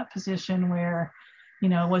myself in that position where,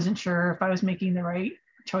 I wasn't sure if I was making the right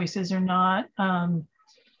choices or not. And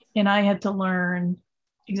I had to learn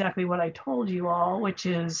exactly what I told you all, which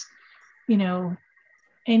is,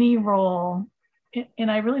 any role,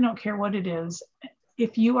 and I really don't care what it is,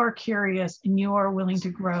 if you are curious and you are willing to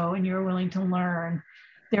grow and you're willing to learn,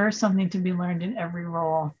 there is something to be learned in every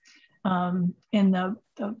role. And the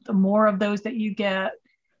more of those that you get,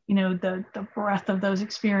 the breadth of those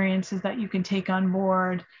experiences that you can take on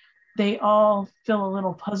board, they all fill a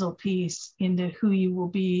little puzzle piece into who you will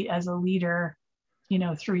be as a leader,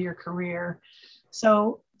 through your career.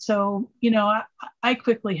 So I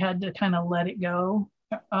quickly had to kind of let it go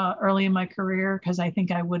early in my career, because I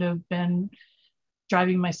think I would have been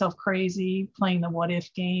driving myself crazy playing the what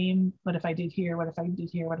if game. What if I did here? What if I did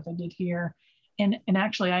here? What if I did here? And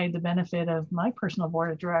actually, I had the benefit of my personal board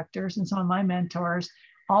of directors and some of my mentors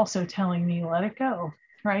also telling me, let it go,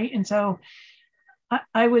 right? And so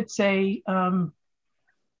I would say, I'm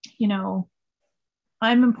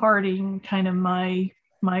imparting kind of my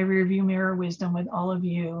rearview mirror wisdom with all of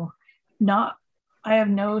you. I have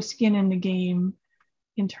no skin in the game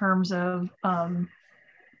in terms of,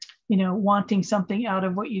 wanting something out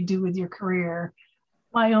of what you do with your career.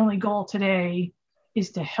 My only goal today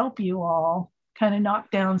is to help you all kind of knock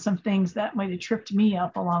down some things that might have tripped me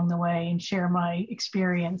up along the way and share my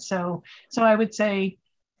experience. So I would say,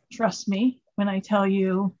 trust me when I tell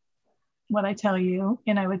you what I tell you.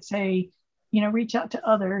 And I would say, reach out to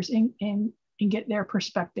others and get their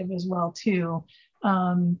perspective as well too.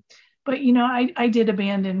 But I did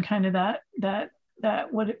abandon kind of that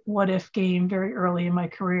what if game very early in my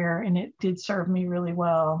career, and it did serve me really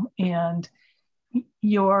well. And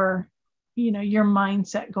your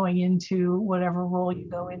mindset going into whatever role you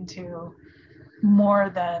go into,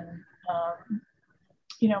 more than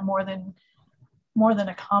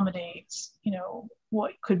accommodates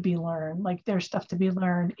what could be learned. Like, there's stuff to be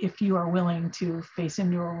learned if you are willing to face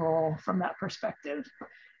into a role from that perspective,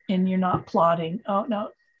 and you're not plotting, oh no,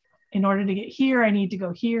 in order to get here I need to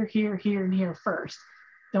go here, here, here, and here first.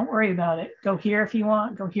 Don't worry about it. Go here if you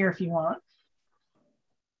want, go here if you want.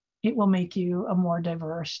 It will make you a more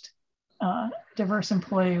diverse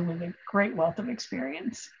employee with a great wealth of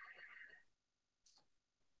experience.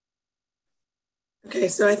 Okay,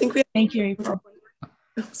 so I think we have— Thank you, April.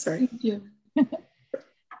 Oh, sorry. Thank you.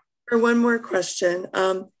 For one more question,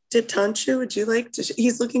 Diptanshu, would you like to—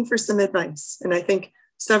 he's looking for some advice, and I think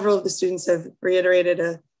several of the students have reiterated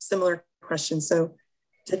a similar question. So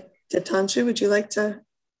Diptanshu, would you like to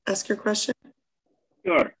ask your question?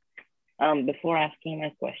 Sure. Before asking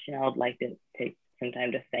my question, I would like to take some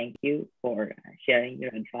time to thank you for sharing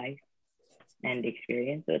your advice and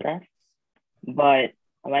experience with us. But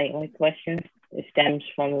my question stems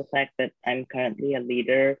from the fact that I'm currently a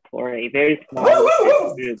leader for a very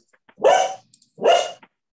small group.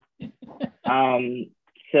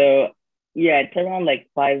 So yeah, it's around like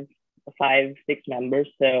five, 6 members.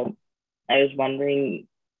 So I was wondering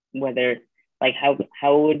whether, like,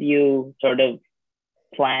 how would you sort of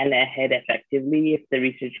plan ahead effectively if the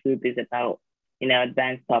research group is about,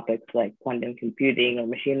 advanced topics like quantum computing or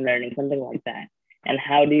machine learning, something like that? And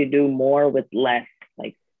how do you do more with less?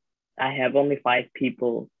 Like, I have only 5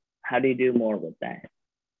 people. How do you do more with that?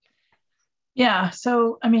 Yeah,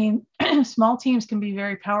 so I mean, small teams can be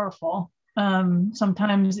very powerful.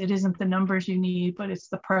 Sometimes it isn't the numbers you need, but it's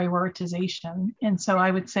the prioritization. And so I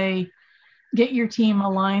would say, get your team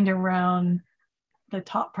aligned around the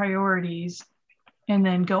top priorities and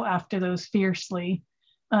then go after those fiercely.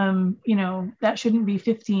 That shouldn't be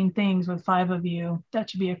 15 things with 5 of you. That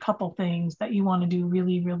should be a couple things that you want to do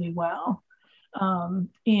really, really well.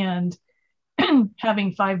 And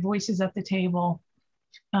having 5 voices at the table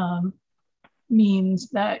means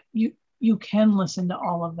that you can listen to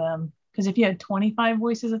all of them. Because if you had 25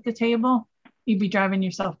 voices at the table, you'd be driving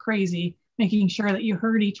yourself crazy, making sure that you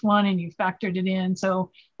heard each one and you factored it in.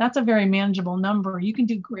 So that's a very manageable number. You can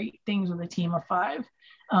do great things with a team of 5.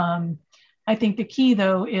 I think the key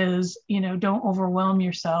though is, don't overwhelm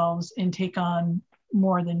yourselves and take on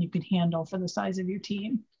more than you could handle for the size of your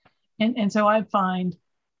team. And so I've found,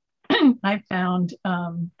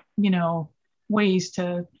 ways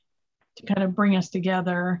to kind of bring us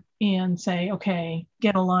together and say, okay,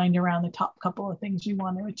 get aligned around the top couple of things you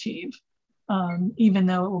want to achieve. even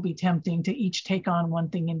though it will be tempting to each take on one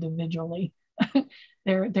thing individually.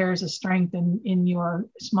 There's a strength in your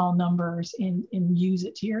small numbers and use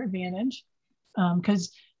it to your advantage,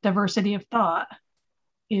 because diversity of thought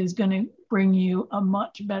is going to bring you a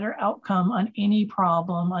much better outcome on any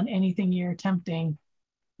problem, on anything you're attempting,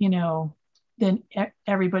 than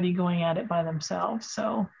everybody going at it by themselves.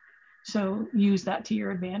 So use that to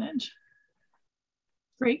your advantage.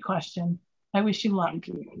 Great question. I wish you luck.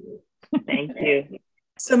 Thank you.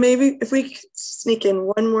 So maybe if we could sneak in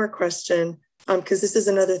one more question, because this is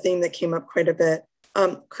another thing that came up quite a bit.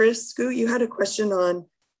 Chris, Scoot, you had a question on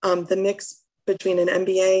the mix between an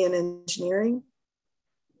MBA and engineering.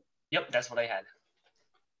 Yep, that's what I had.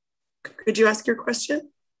 Could you ask your question?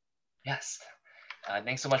 Yes.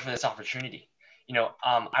 Thanks so much for this opportunity.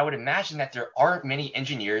 I would imagine that there aren't many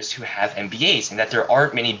engineers who have MBAs and that there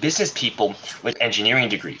aren't many business people with engineering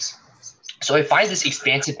degrees. So I find this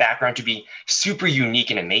expansive background to be super unique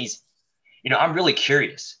and amazing. I'm really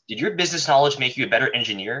curious. Did your business knowledge make you a better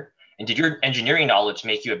engineer? And did your engineering knowledge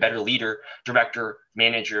make you a better leader, director,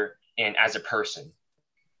 manager, and as a person?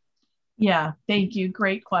 Yeah, thank you.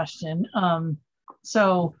 Great question.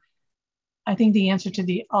 So I think the answer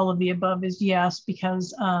to all of the above is yes,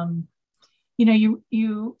 because I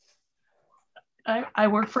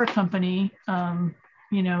work for a company,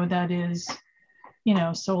 that is,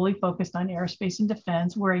 solely focused on aerospace and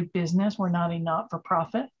defense. We're a business, we're not a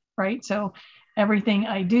not-for-profit, right? So everything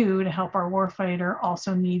I do to help our warfighter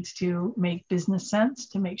also needs to make business sense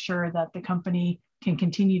to make sure that the company can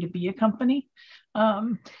continue to be a company.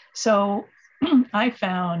 So I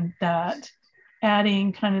found that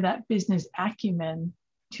adding kind of that business acumen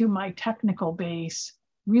to my technical base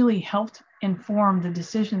really helped inform the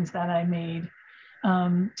decisions that I made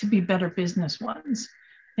to be better business ones.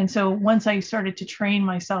 And so once I started to train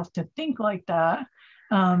myself to think like that,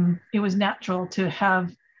 it was natural to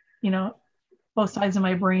have, both sides of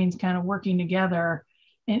my brains kind of working together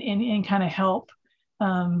and kind of help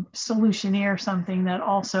solutioneer something that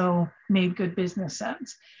also made good business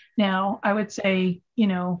sense. Now, I would say, you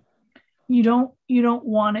don't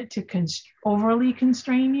want it to overly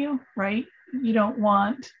constrain you, right? You don't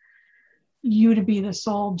want you to be the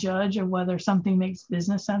sole judge of whether something makes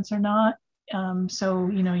business sense or not. So,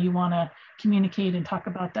 you want to communicate and talk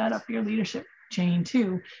about that up your leadership chain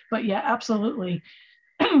too. But yeah, absolutely.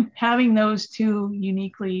 Having those two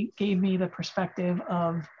uniquely gave me the perspective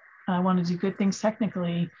of I want to do good things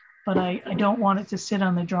technically, but I don't want it to sit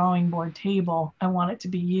on the drawing board table. I want it to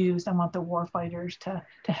be used. I want the warfighters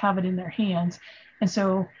to have it in their hands. And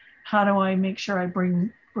so how do I make sure I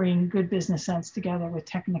bring good business sense together with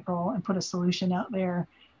technical and put a solution out there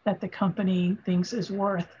that the company thinks is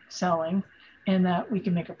worth selling and that we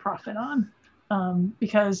can make a profit on?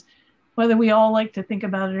 Because whether we all like to think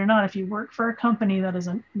about it or not, if you work for a company that is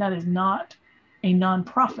not a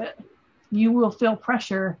nonprofit, you will feel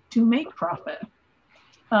pressure to make profit.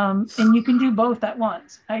 And you can do both at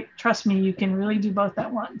once. Trust me, you can really do both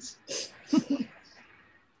at once.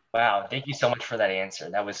 Wow, thank you so much for that answer.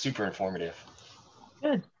 That was super informative.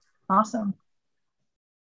 Good, awesome.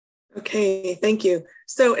 Okay, thank you.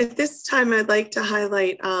 So at this time, I'd like to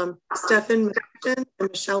highlight Stefan and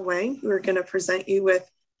Michelle Wang, who are going to present you with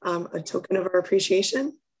a token of our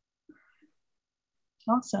appreciation.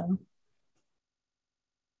 Awesome.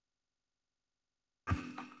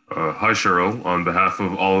 Hi, Cheryl. On behalf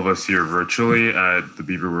of all of us here virtually at the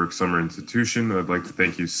Beaverworks Summer Institution, I'd like to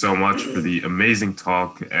thank you so much for the amazing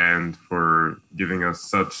talk and for giving us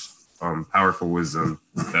such powerful wisdom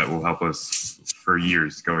that will help us for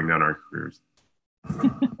years going down our careers.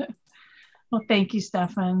 Well, thank you,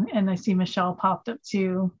 Stefan. And I see Michelle popped up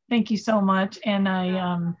too. Thank you so much. And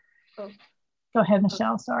go ahead,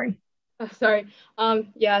 Michelle, sorry. Sorry.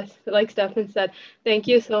 Yes, like Stefan said, thank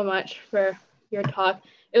you so much for your talk.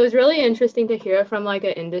 It was really interesting to hear from like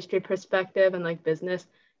an industry perspective and like business,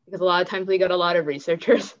 because a lot of times we got a lot of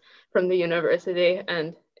researchers from the university,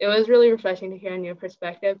 and it was really refreshing to hear a new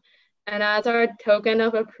perspective. And as our token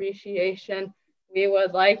of appreciation, we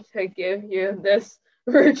would like to give you this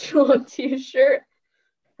virtual t-shirt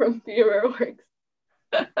from Beaverworks.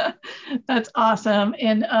 That's awesome.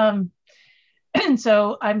 And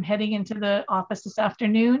so I'm heading into the office this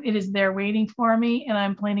afternoon. It is there waiting for me, and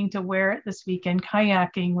I'm planning to wear it this weekend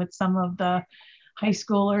kayaking with some of the high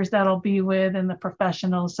schoolers that I'll be with and the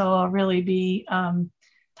professionals. So I'll really be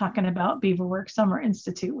talking about Beaverworks Summer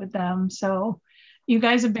Institute with them. So you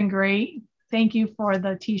guys have been great. Thank you for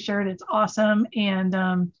the t-shirt. It's awesome. And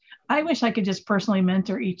I wish I could just personally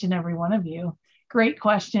mentor each and every one of you. Great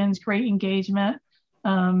questions, great engagement.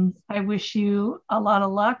 I wish you a lot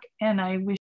of luck, and I wish